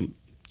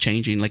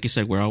changing. Like you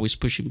said, we're always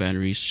pushing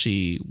boundaries,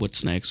 see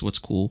what's next, what's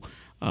cool.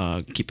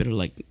 Keep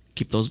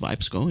those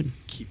vibes going.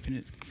 keeping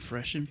it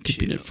fresh and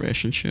Keeping it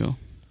fresh and chill.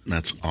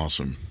 That's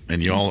awesome.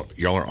 And y'all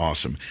are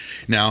awesome.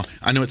 Now,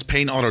 I know it's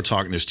Payne Auto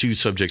Talk, and there's two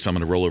subjects I'm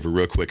going to roll over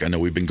real quick. I know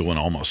we've been going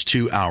almost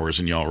 2 hours,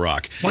 and y'all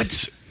rock.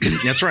 What?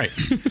 That's right.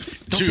 Don't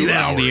say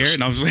that on the air.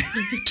 No,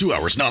 2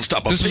 hours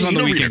nonstop. this was on the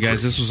Payne weekend, Arena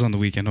guys. This was on the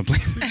weekend. I'm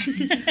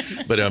playing.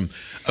 But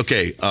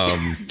okay.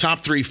 Top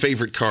 3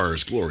 favorite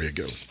cars. Gloria,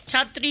 go.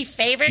 Top 3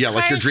 favorite Yeah, cars?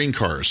 like your dream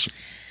cars.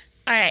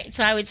 All right,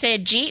 so I would say a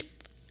Jeep,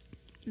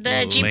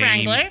 the Jeep Lame.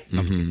 Wrangler.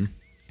 Mm-hmm.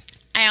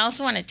 I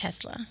also want a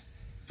Tesla.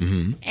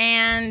 Mm-hmm.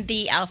 And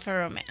the Alfa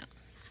Romeo.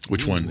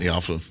 Which one? The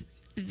Alpha.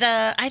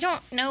 I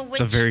don't know which.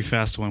 The very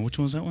fast one. Which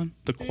one was that one?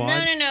 The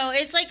quad? No.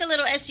 It's like a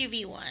little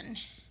SUV one.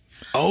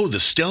 Oh, the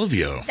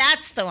Stelvio.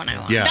 That's the one I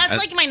want. Yeah, That's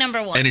like my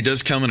number one. And it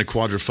does come in a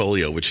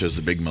quadrifolio, which has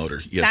the big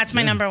motor. Yes, That's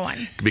my number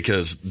one.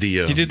 because the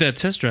You did that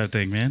test drive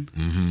thing, man.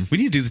 Mm-hmm. We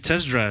need to do the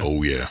test drive.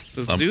 oh yeah,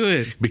 Let's do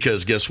it.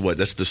 Because guess what?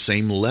 That's the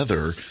same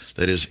leather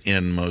that is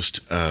in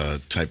most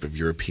type of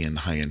European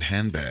high-end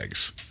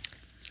handbags.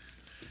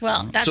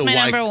 Well, that's so my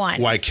why, number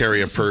one. Why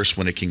carry a purse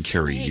when it can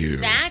carry you?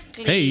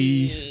 Exactly. Hey.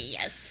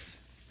 Yes.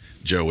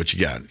 Joe, what you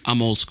got?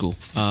 I'm old school.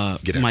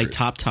 Get My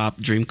after it. top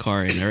dream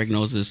car, and Eric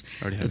knows this.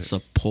 Already have It's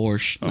it. a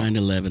Porsche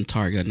 911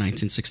 Targa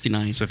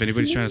 1969. So if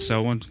anybody's trying to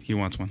sell one, he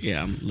wants one.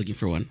 Yeah, I'm looking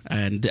for one.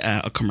 And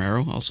a Camaro,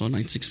 also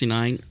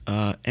 1969,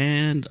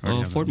 and a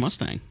Already have Ford that.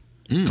 Mustang,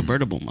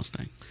 convertible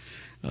Mustang,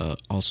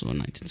 also in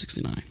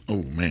 1969.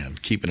 Oh man,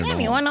 keeping it Damn,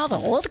 all. you want all the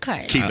old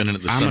cars. Keeping it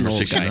at the I'm an summer old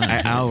 69.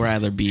 guy. I'll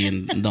rather be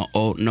in the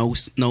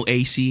no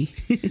AC.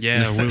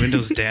 Yeah, with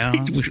windows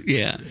down.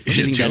 Yeah,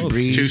 getting that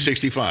breeze,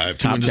 265.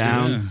 top windows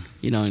down,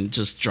 and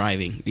just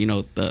driving.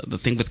 The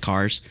thing with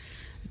cars,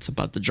 it's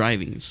about the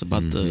driving. It's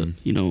about the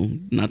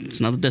it's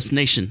not the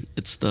destination.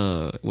 It's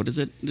the what is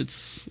it?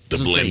 It's The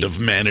blend of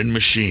man and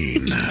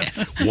machine.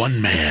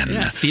 One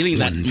man. feeling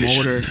that one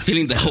vision. motor,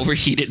 feeling the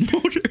overheated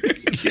motor.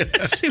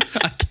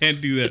 I can't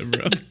do that,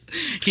 bro.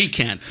 He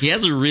can't. He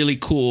has a really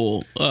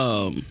cool.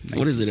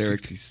 What is it, Eric?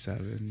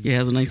 67. Yeah, he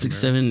has a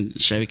 1967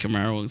 Chevy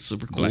Camaro. It's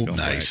super cool, Black on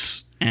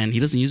Nice. and he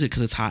doesn't use it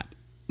because it's hot.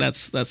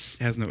 That's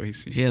It has no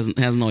AC. he has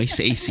no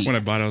AC. When I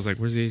bought it, I was like,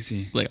 "Where's the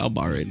AC?" Like I'll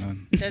borrow There's it.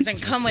 none.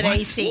 Doesn't come with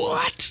AC.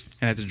 What?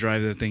 And I had to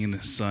drive that thing in the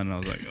sun. And I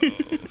was like,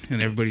 "Oh!"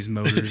 And everybody's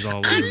motors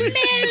all over.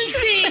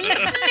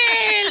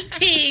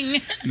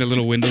 Melting. The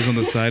little windows on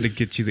the side to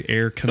get you the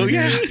air coming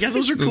in. Yeah,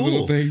 those are Those little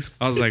cool. things.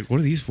 I was like, "What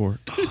are these for?"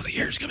 Oh, the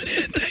air's coming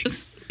in.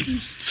 Thanks.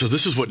 So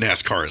this is what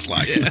NASCAR is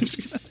like.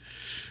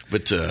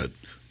 But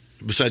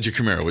besides your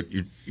Camaro,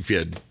 if you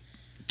had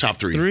top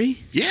three? Three?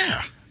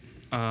 Yeah.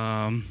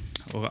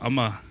 Well, I'm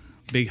a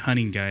big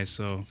hunting guy,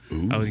 so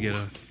I always get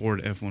a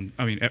Ford F1.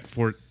 I mean,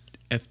 Ford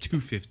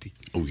F250.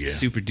 Oh, yeah.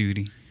 Super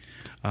Duty.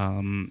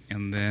 And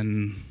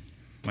then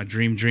my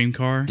dream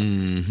car.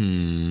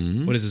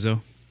 Mm-hmm. What is it, Zoe?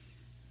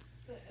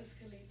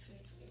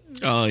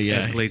 Oh yeah,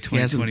 Escalade He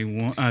hasn't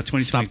 2021.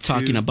 2022. stopped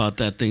talking about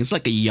that thing. It's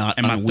like a yacht.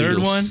 And my on third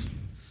wheels.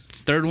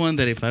 one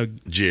that if I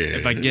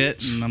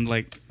get Yes. and I'm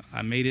like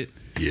I made it,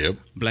 Yep.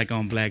 black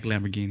on black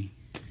Lamborghini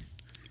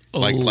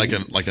Like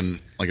Oh.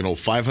 an old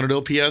 500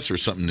 LPS or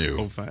something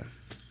new. 05.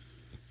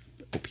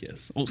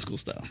 OPS, old school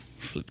style,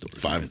 flipped over.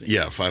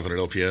 500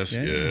 LPS.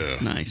 Yeah.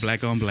 Nice.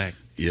 Black on black.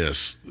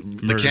 Yes. The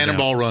Murdered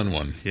Cannonball Run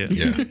one. Yeah.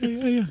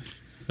 Yeah.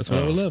 That's what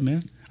I would love,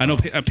 man. I know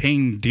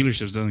Payne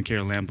dealerships doesn't carry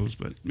Lambos,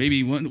 but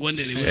maybe one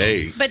day they will.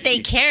 Hey. But they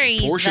carry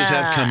Porsches the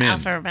have come in.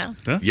 Alfa Romeo.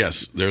 Huh?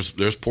 Yes. There's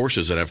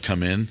Porsches that have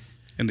come in.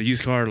 In the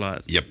used car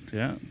lot. Yep.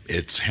 Yeah.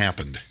 It's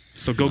happened.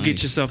 So go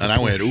get yourself. And a I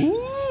went,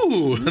 Porsche.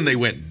 ooh, and they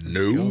went,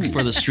 no.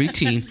 For the street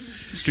team.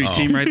 Street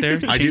team right there.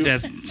 I Change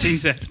do.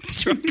 that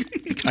truck.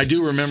 I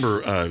do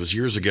remember it was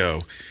years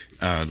ago.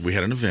 We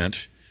had an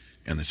event,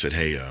 and they said,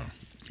 "Hey,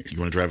 you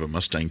want to drive a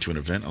Mustang to an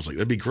event?" I was like,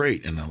 "That'd be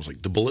great." And I was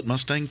like, "The Bullet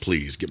Mustang,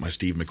 please get my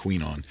Steve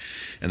McQueen on."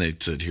 And they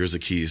said, "Here's the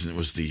keys," and it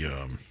was the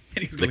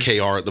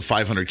KR, the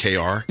 500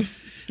 KR.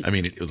 I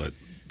mean, it was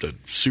the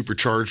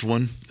supercharged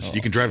one. So you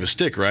can drive a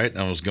stick, right?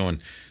 And I was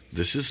going,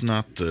 "This is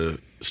not the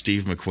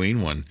Steve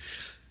McQueen one,"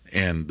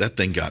 and that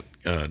thing got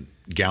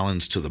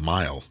gallons to the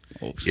mile.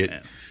 Oh,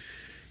 snap.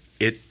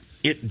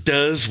 It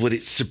does what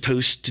it's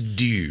supposed to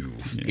do.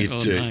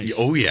 Nice.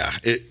 Yeah.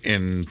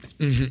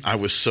 I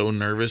was so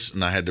nervous,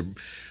 and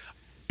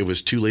it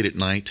was too late at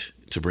night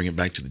to bring it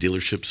back to the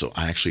dealership, so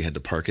I actually had to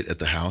park it at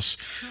the house.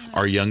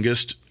 Our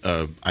youngest,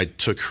 I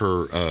took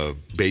her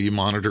baby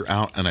monitor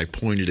out, and I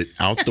pointed it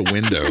out the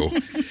window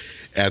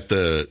at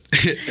the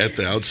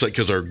outside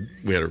because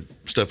we had our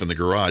stuff in the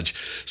garage.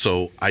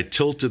 So I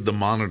tilted the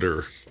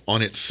monitor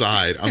on its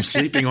side. I'm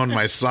sleeping on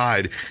my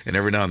side, and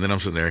every now and then I'm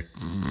sitting there,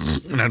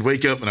 and I'd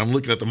wake up and I'm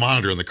looking at the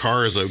monitor, and the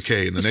car is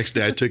okay. And the next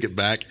day I took it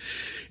back,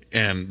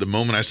 and the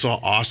moment I saw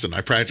Austin,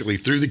 I practically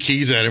threw the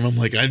keys at him. I'm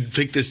like, "I'd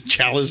take this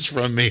chalice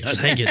from me."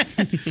 Take it.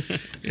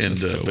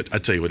 And but I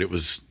tell you what, it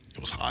was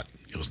hot.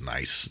 It was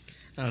nice.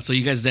 So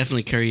you guys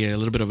definitely carry a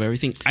little bit of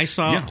everything. I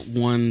saw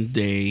one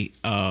day.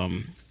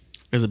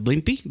 Is it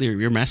Blimpy?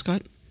 Your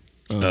mascot?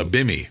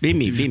 Bimmy.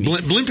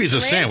 Blimpy's Blimpy's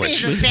a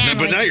sandwich. Blimpy's a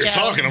sandwich, But now you're Joe.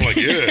 talking. I'm like,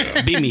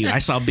 yeah. Bimmy. I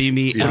saw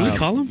Bimmy. What do we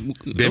call him?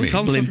 Bimmy. We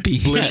call him Blimpy.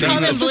 Blimpy. Call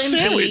him That's a Blimpy.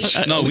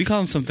 sandwich. No, we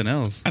call him something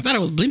else. I thought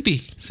it was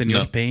Blimpy. Senor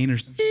No. Payne or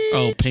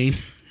Oh, Payne.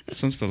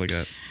 some stuff like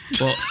that.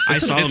 Well, I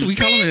saw him. We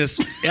call him this.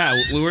 Yeah,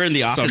 we were in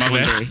the office my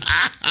one bad.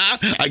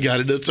 day. I got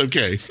it. That's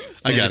okay.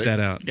 I got Edit that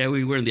it. out. Yeah,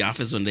 we were in the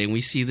office one day and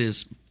we see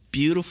this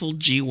beautiful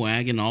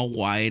G-Wagon all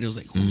white. It was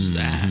like, who's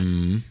that?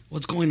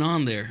 What's going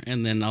on there?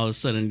 And then all of a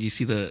sudden you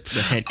see the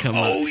head come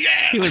up. Oh, yeah.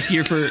 They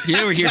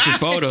were here for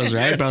photos,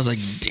 right? But I was like,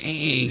 dang,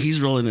 he's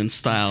rolling in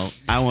style.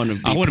 I want to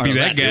be I wanna part be of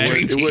that guy.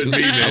 dream It wouldn't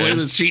be, team. I man. went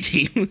to the street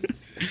team.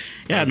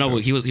 Yeah, no,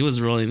 but he was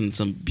rolling in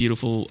some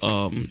beautiful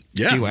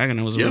G-Wagon.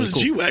 It was Yeah, it really was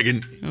cool. a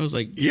G-Wagon. I was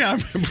like, Yeah,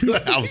 I remember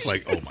that. I was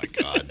like, oh, my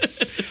God.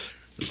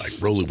 Like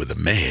rolling with a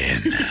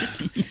man.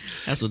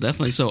 that's what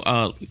definitely. So,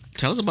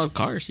 tell us about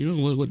cars. You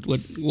know,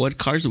 what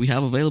cars do we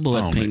have available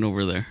at Oh, Payne man.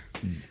 over there?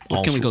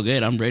 What can we go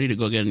get? I'm ready to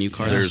go get a new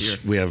car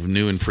this year. We have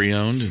new and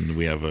pre-owned, and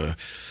we have a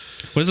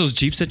What is those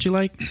Jeeps that you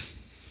like?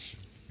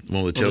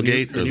 well, the Oh, the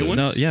tailgate new- or the new the one?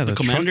 No, yeah, The the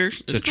Commanders?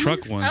 truck, the Is it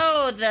truck ones.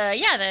 Oh, the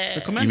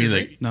You Commander, mean the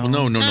right? No.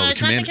 no, No, the it's not the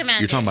Commander.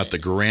 Commander. You're talking about the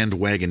Grand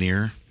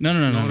Wagoneer No.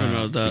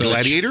 No, The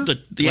Gladiator? The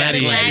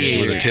Gladiator. with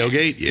Gladiator. the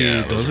tailgate.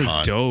 Yeah, Dude, those are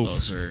hot. dope.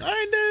 Those are.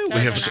 I know.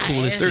 Those are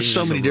nice. There's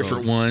so many in the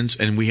different ones,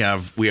 and we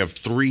have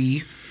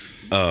 3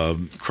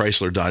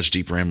 Chrysler Dodge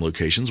Jeep Ram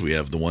locations. We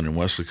have the one in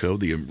Weslaco,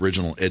 the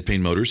original Ed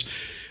Payne Motors.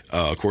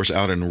 Of course,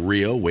 out in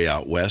Rio, way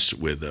out west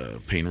with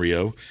Payne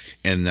Rio.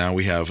 And now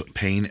we have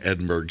Payne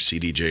Edinburgh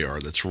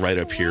CDJR. That's right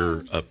up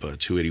here, up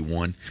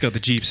 281. It's got the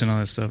Jeeps and all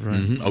that stuff, right?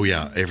 Mm-hmm. Oh,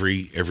 yeah.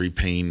 Every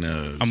Payne.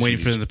 I'm waiting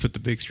for them to put the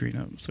big screen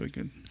up so we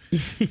can.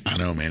 I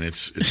know, man.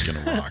 It's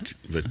going to rock.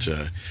 But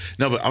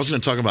no, but I was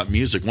going to talk about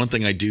music. One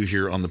thing I do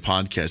here on the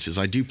podcast is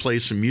I do play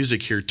some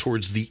music here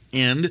towards the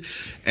end.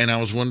 And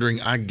I was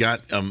wondering, I got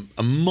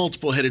a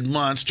multiple-headed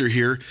monster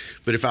here.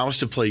 But if I was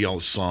to play y'all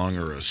a song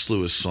or a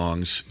slew of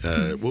songs,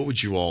 what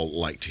would you all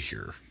like to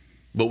hear?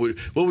 What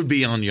would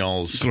be on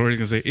y'all's? Gloria's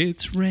gonna say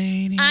it's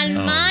raining. On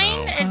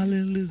mine,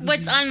 Hallelujah.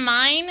 what's on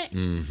mine?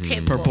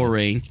 Pitbull. Purple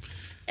Rain.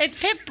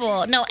 It's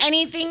Pitbull. No,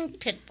 anything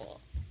Pitbull.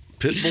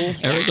 Pitbull?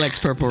 Eric likes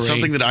Purple Rain.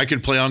 Something that I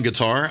could play on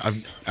guitar?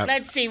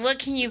 Let's see. What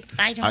can you?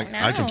 I don't know.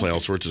 I can play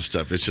all sorts of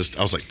stuff. It's just,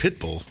 I was like,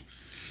 Pitbull?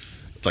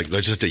 Like, I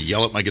just have to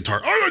yell at my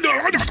guitar.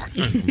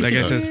 That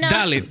guy says, No.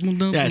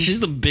 Dale. Yeah, she's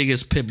the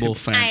biggest Pitbull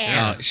fan. I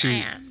am. She I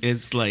am.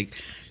 It's like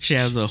she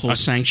has a whole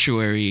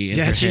sanctuary. In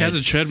Yeah, her she head. has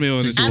a treadmill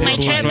in this On my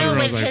little treadmill photo. I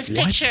with was like, his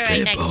what? picture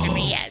right next to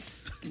me.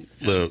 Yes.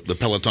 The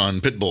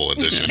Peloton Pitbull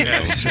edition. You know?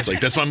 It's like,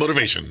 that's my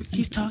motivation.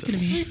 He's talking to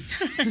me.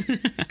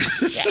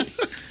 Yes.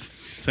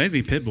 So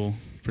anything Pitbull,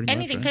 pretty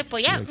Anything much. right?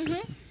 Pitbull.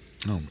 Yeah.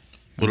 Oh.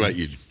 What about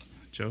you?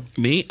 Joe?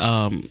 Me,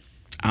 I'm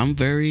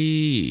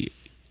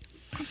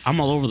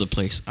all over the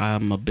place.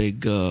 I'm a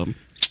big.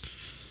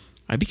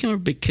 I became a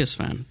big Kiss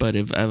fan, but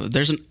if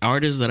there's an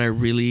artist that I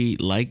really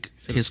like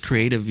his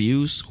creative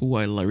views, who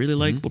I really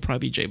like, will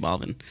probably be J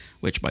Balvin.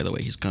 Which, by the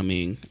way, he's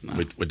coming.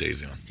 What day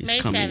is he on? He's May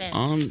coming 7th.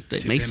 on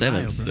May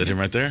 7th. Is that him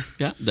right there?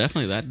 Yeah,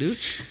 definitely that dude.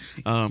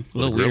 A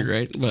little grill? weird,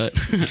 right? But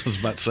I was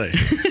about to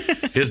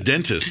say. His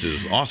dentist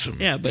is awesome.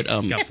 yeah, but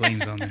It's got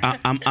flames on there.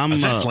 I'm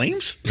Is that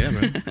flames? Yeah,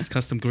 bro. It's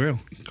custom grill.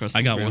 Custom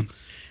I got grill. one.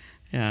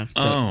 Yeah. So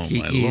Oh,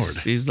 my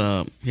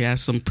Lord. He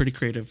has some pretty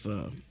creative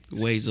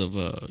ways of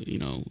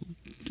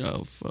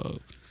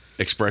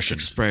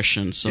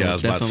expression. So Yeah, I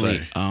was about to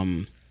definitely,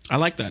 say. I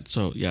like that.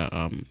 So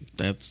yeah,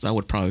 that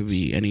would probably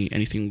be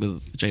anything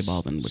with J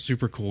Balvin. With,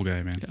 Super cool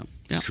guy, man.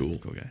 yeah. Cool.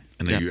 Cool guy.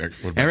 And then Yeah.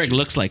 what about Eric you?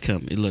 looks like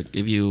him. Look,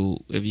 if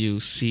you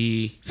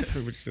see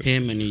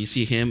him and you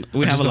see him,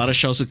 we have just a a- lot of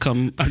shows that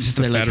come. I'm just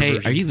a they're like, fatter hey,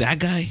 version. are you that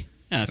guy?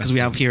 Yeah, because we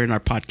have here in our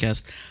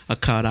podcast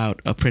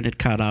a printed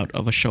cutout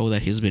of a show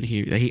that he's been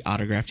here, that he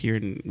autographed here,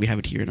 and we have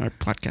it here in our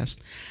podcast.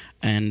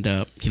 And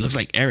he looks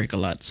like Eric a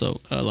lot. So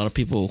a lot of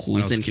people who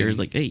is was in here is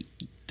kidding. like,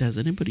 hey, has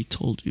anybody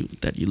told you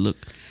that you look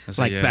I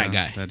said, like yeah, that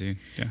guy? That dude.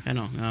 Yeah. I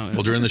know.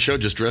 Well, during the show,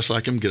 just dress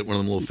like him, get one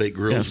of them little fake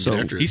grills, Yeah, and so get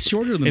after it. He's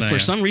shorter than If I for am.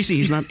 some reason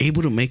he's not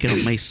able to make it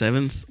on May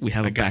 7th, we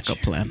have a got backup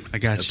you. plan. I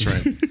got That's you.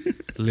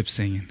 right. Lip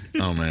singing.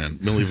 Oh, man.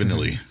 Milli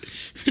Vanilli.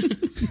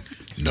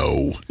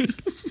 No.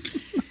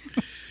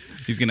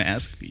 He's gonna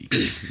ask me.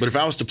 But if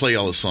I was to play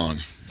y'all a song,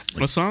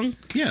 What song?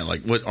 yeah,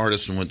 like what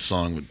artist and what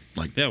song would,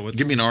 like, Yeah, what's-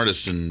 give me an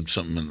artist and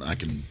something and I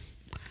can,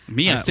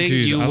 Me, I think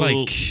dude, you I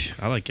will-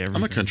 like everything.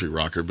 I'm a country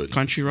rocker, but,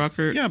 Country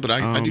rocker? yeah, but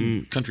I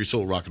do country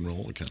soul, rock and roll,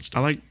 all that kind of I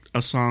stuff. like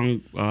a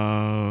song,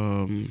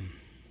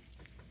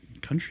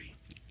 country.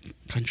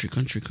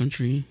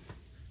 country.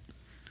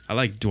 I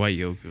like Dwight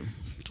Yoakam.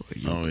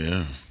 Oh,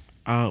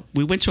 yeah.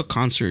 We went to a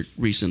concert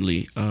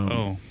recently.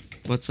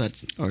 What's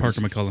that?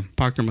 Parker McCollum.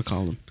 Parker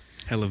McCollum.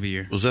 Hell of a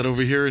year. Was that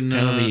over here in,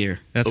 Hell of a year.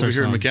 That's over our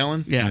here song. in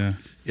McAllen? Yeah.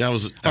 Yeah, I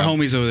was, Our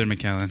homies over there in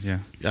McAllen.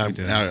 Yeah. We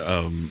did.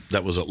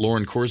 that was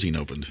Lauren Corzine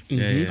opened.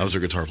 Yeah. I was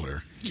their guitar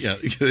player. Yeah,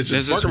 it's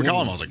There's Parker this McCollum.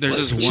 one- I was like, there's what?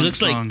 this She one looks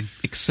song. like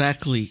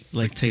exactly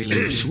like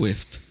Taylor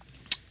Swift.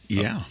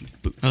 Yeah.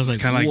 I was like,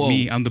 It's kind of like whoa.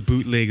 me. I'm the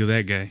bootleg of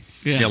that guy.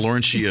 Yeah,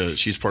 Lauren,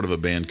 she's part of a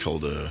band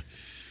called, I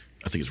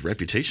think it's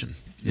Reputation.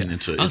 Yeah. And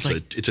it's I was like,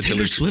 a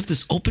Taylor Swift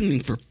is opening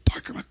for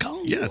Parker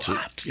McCollum. Yeah, it's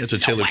a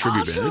Taylor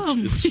tribute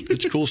band.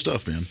 It's cool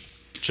stuff, man.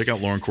 Check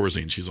out Lauren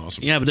Corzine. She's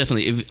awesome. Yeah, but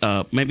definitely,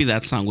 if, maybe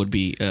that song would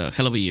be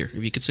Hell of a Year.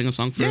 If you could sing a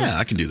song for us. Yeah,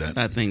 I can do that.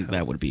 I think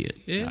that would be it.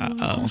 Yeah.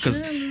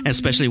 Because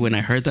especially when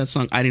I heard that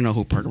song, I didn't know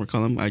who Parker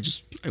McCollum.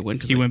 I went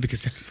because He went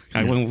because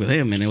I went with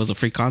him, and it was a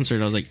free concert.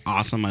 I was like,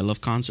 awesome! I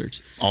love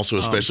concerts. Also,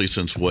 especially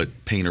since what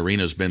Payne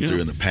Arena's been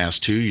through in the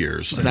past 2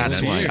 years.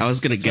 That's why I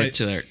was gonna get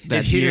to there.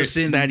 That hit year, us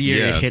in- that year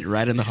Yeah. it hit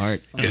right in the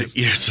heart.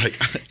 It's like,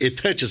 it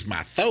touches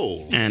my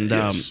soul. And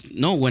Yes.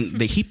 no, when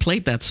he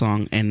played that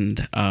song,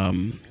 and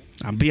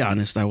I'll be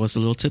honest, I was a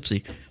little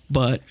tipsy.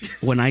 But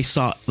when I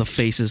saw the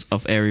faces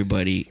of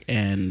everybody,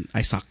 and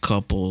I saw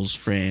couples,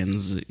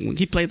 friends, when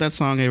he played that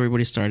song,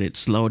 everybody started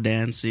slow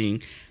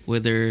dancing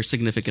with their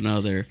significant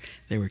other.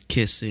 They were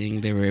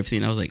kissing, they were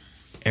everything. I was like,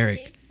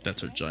 Eric,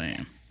 that's our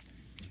jam.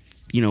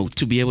 you know,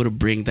 to be able to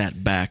bring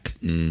that back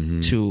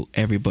to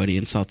everybody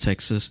in South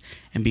Texas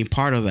and being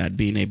part of that,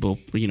 being able,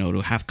 you know,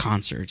 to have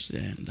concerts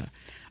and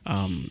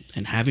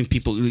having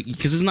people,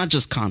 because it's not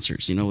just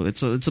concerts, you know,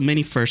 it's a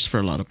many firsts for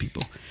a lot of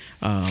people.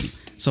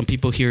 Some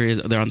people here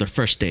they're on their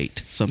first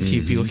date. Some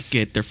people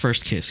get their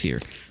first kiss here.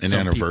 An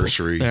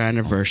anniversary. Their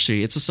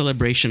anniversary. It's a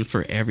celebration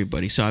for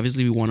everybody. So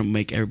obviously we want to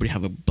make everybody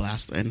have a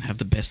blast and have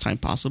the best time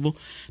possible,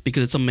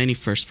 because it's a many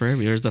first for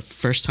everybody. There's the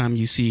first time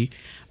you see.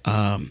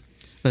 For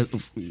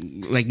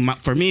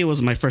me, it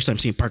was my first time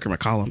seeing Parker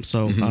McCollum.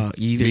 So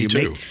you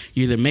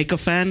either make a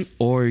fan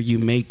or you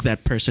make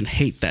that person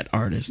hate that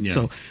artist. Yeah.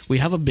 So we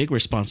have a big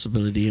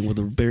responsibility, and with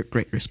a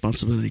great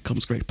responsibility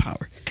comes great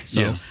power.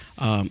 So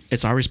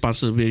it's our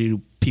responsibility to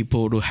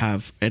people to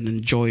have and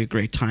enjoy a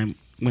great time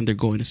when they're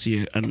going to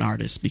see an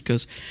artist,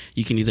 because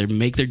you can either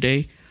make their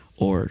day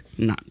or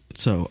not.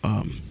 So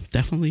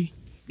definitely.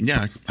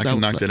 Yeah, I can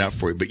knock that out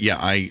for you. But yeah,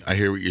 I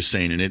hear what you're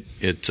saying, and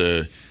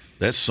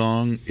that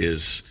song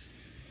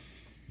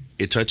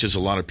it touches a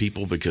lot of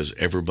people because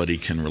everybody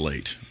can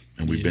relate.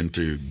 And we've been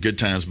through good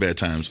times, bad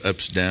times,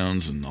 ups,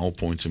 downs, and all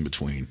points in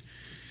between.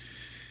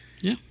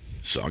 Yeah.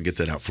 So I'll get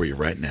that out for you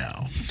right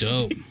now.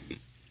 Dope.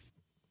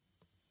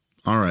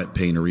 All right,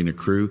 Payne Arena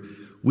crew.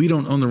 We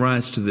don't own the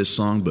rights to this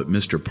song, but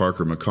Mr.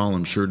 Parker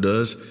McCollum sure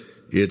does.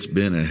 It's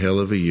been a hell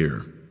of a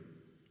year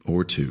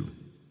or two.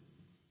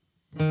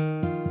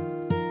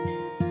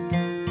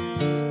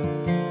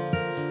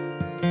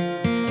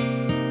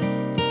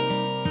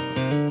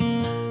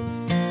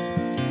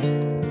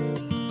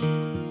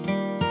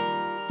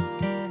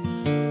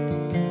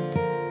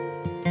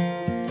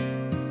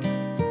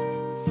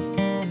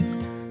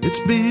 It's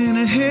been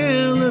a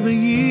hell of a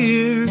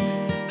year.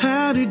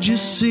 How did you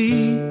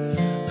see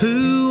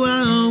who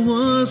I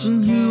was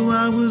and who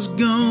I was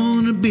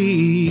gonna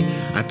be?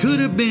 I could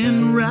have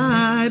been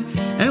right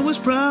and was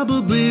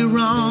probably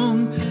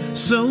wrong.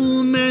 So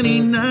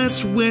many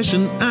nights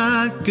wishing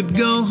I could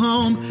go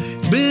home.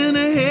 It's been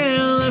a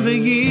hell of a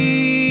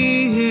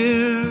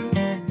year.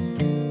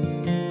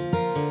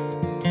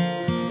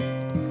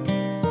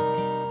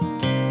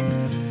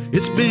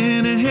 It's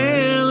been a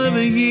hell of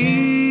a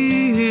year.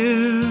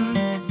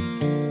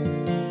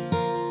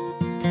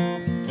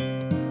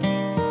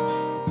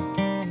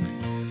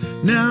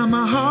 Now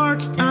my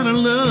heart's out of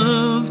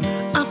love,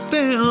 I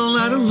fell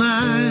out of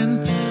line.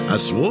 I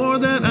swore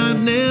that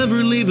I'd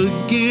never leave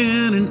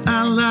again, and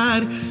I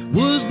lied.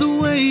 Was the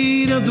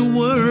weight of the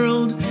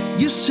world,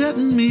 you're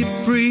setting me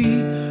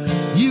free.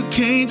 You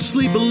can't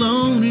sleep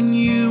alone and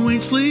you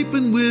ain't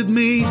sleeping with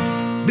me.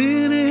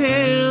 Been a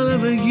hell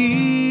of a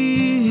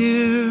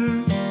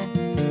year.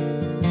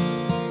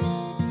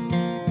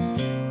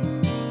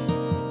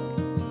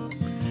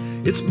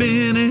 It's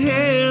been a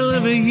hell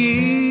of a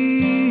year.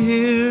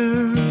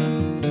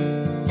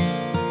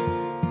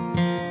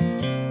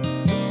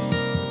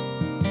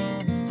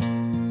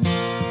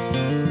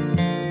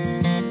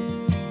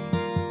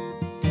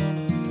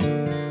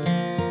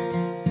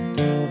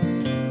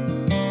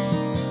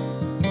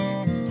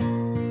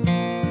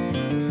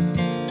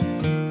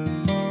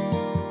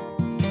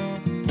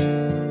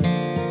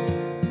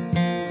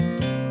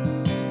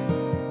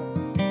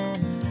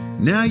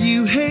 Now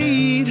you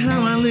hate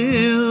how I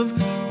live,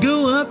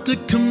 go up to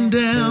come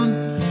down.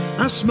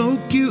 I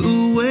smoke you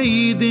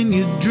away, then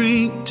you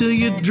drink till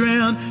you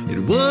drown. It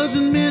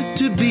wasn't meant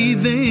to be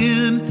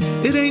then,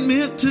 it ain't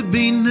meant to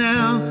be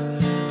now.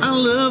 I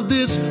love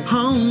this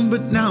home,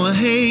 but now I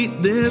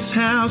hate this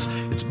house.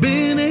 It's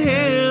been a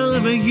hell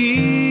of a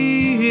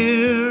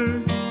year.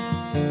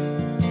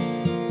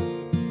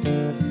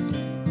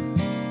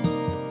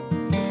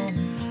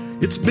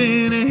 It's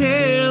been a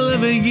hell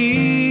of a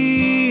year.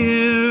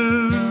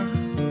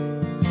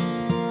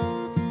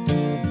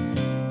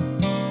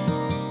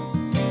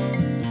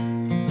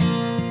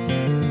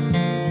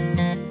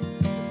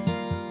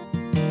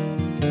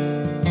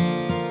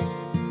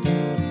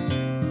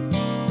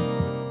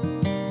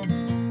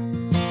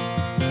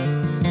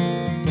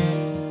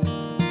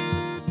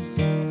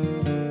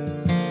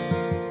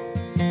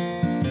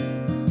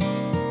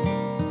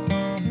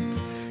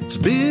 It's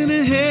been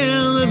a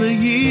hell of a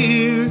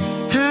year.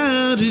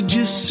 How did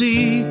you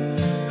see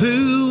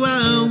who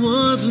I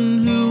was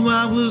and who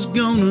I was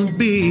gonna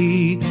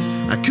be?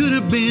 I could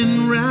have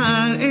been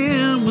right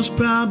and was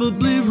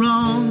probably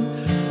wrong.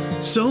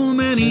 So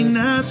many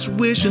nights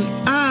wishing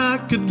I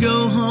could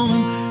go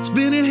home. It's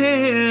been a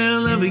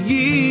hell of a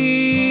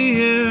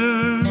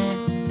year.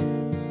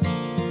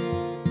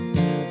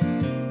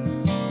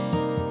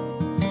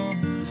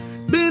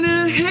 Been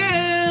a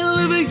hell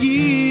of a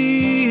year.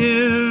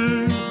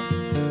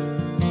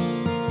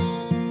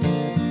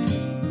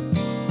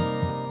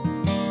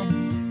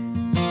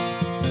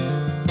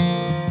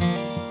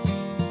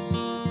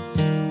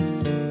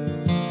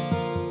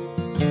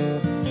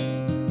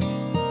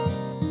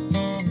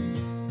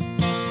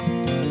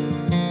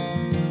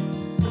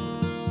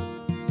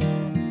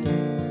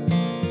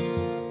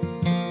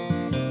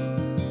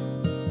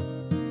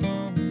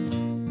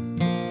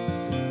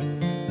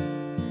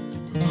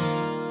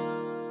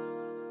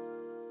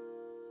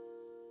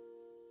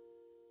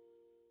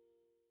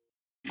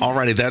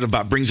 Alrighty, that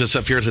about brings us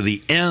up here to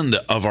the end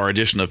of our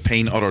edition of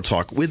Payne Auto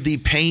Talk with the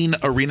Payne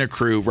Arena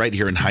crew right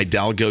here in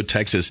Hidalgo,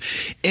 Texas.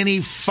 Any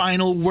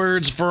final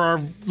words for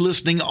our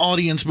listening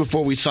audience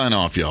before we sign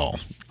off, y'all?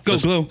 Go,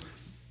 Glow.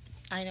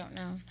 I don't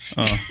know.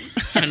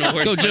 Final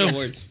words. Go, Joe. Final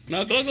words.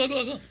 No,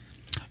 go.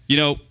 You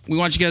know, we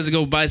want you guys to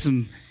go buy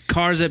some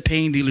cars at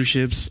Payne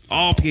dealerships,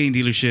 all Payne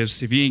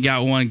dealerships. If you ain't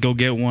got one, go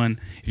get one.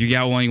 If you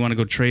got one, you want to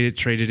go trade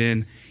it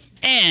in.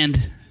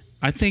 And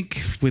I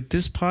think with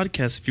this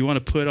podcast, if you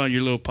want to put on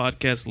your little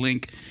podcast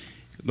link,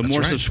 the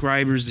more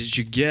subscribers that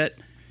you get,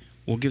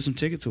 we'll give some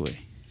tickets away.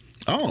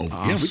 Oh,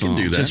 yeah, we can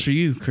do that. Just for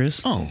you,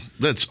 Chris. Oh,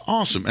 that's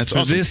awesome. That's for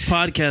awesome. this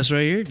podcast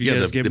right here, if you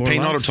guys get the more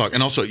Payne Auto likes. Talk.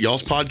 And also,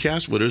 y'all's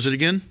podcast, what is it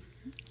again?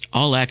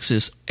 All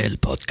Access El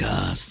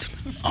Podcast.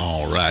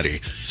 All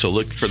righty. So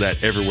look for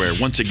that everywhere.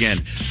 Once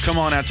again, come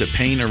on out to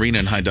Payne Arena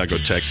in Hidalgo,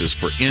 Texas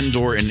for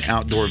indoor and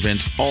outdoor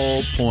events,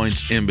 all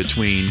points in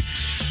between.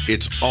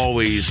 It's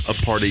always a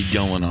party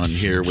going on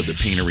here with the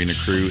Payne Arena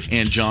crew.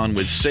 And John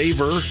with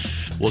Savor.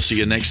 We'll see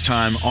you next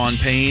time on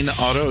Payne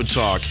Auto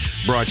Talk,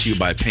 brought to you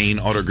by Payne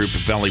Auto Group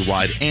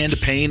Valley-wide and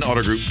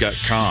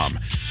PayneAutoGroup.com.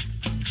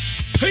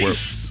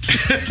 Peace.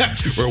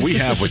 Where we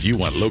have what you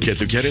want. Lo que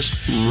tú quieres,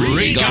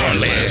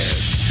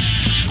 regardless.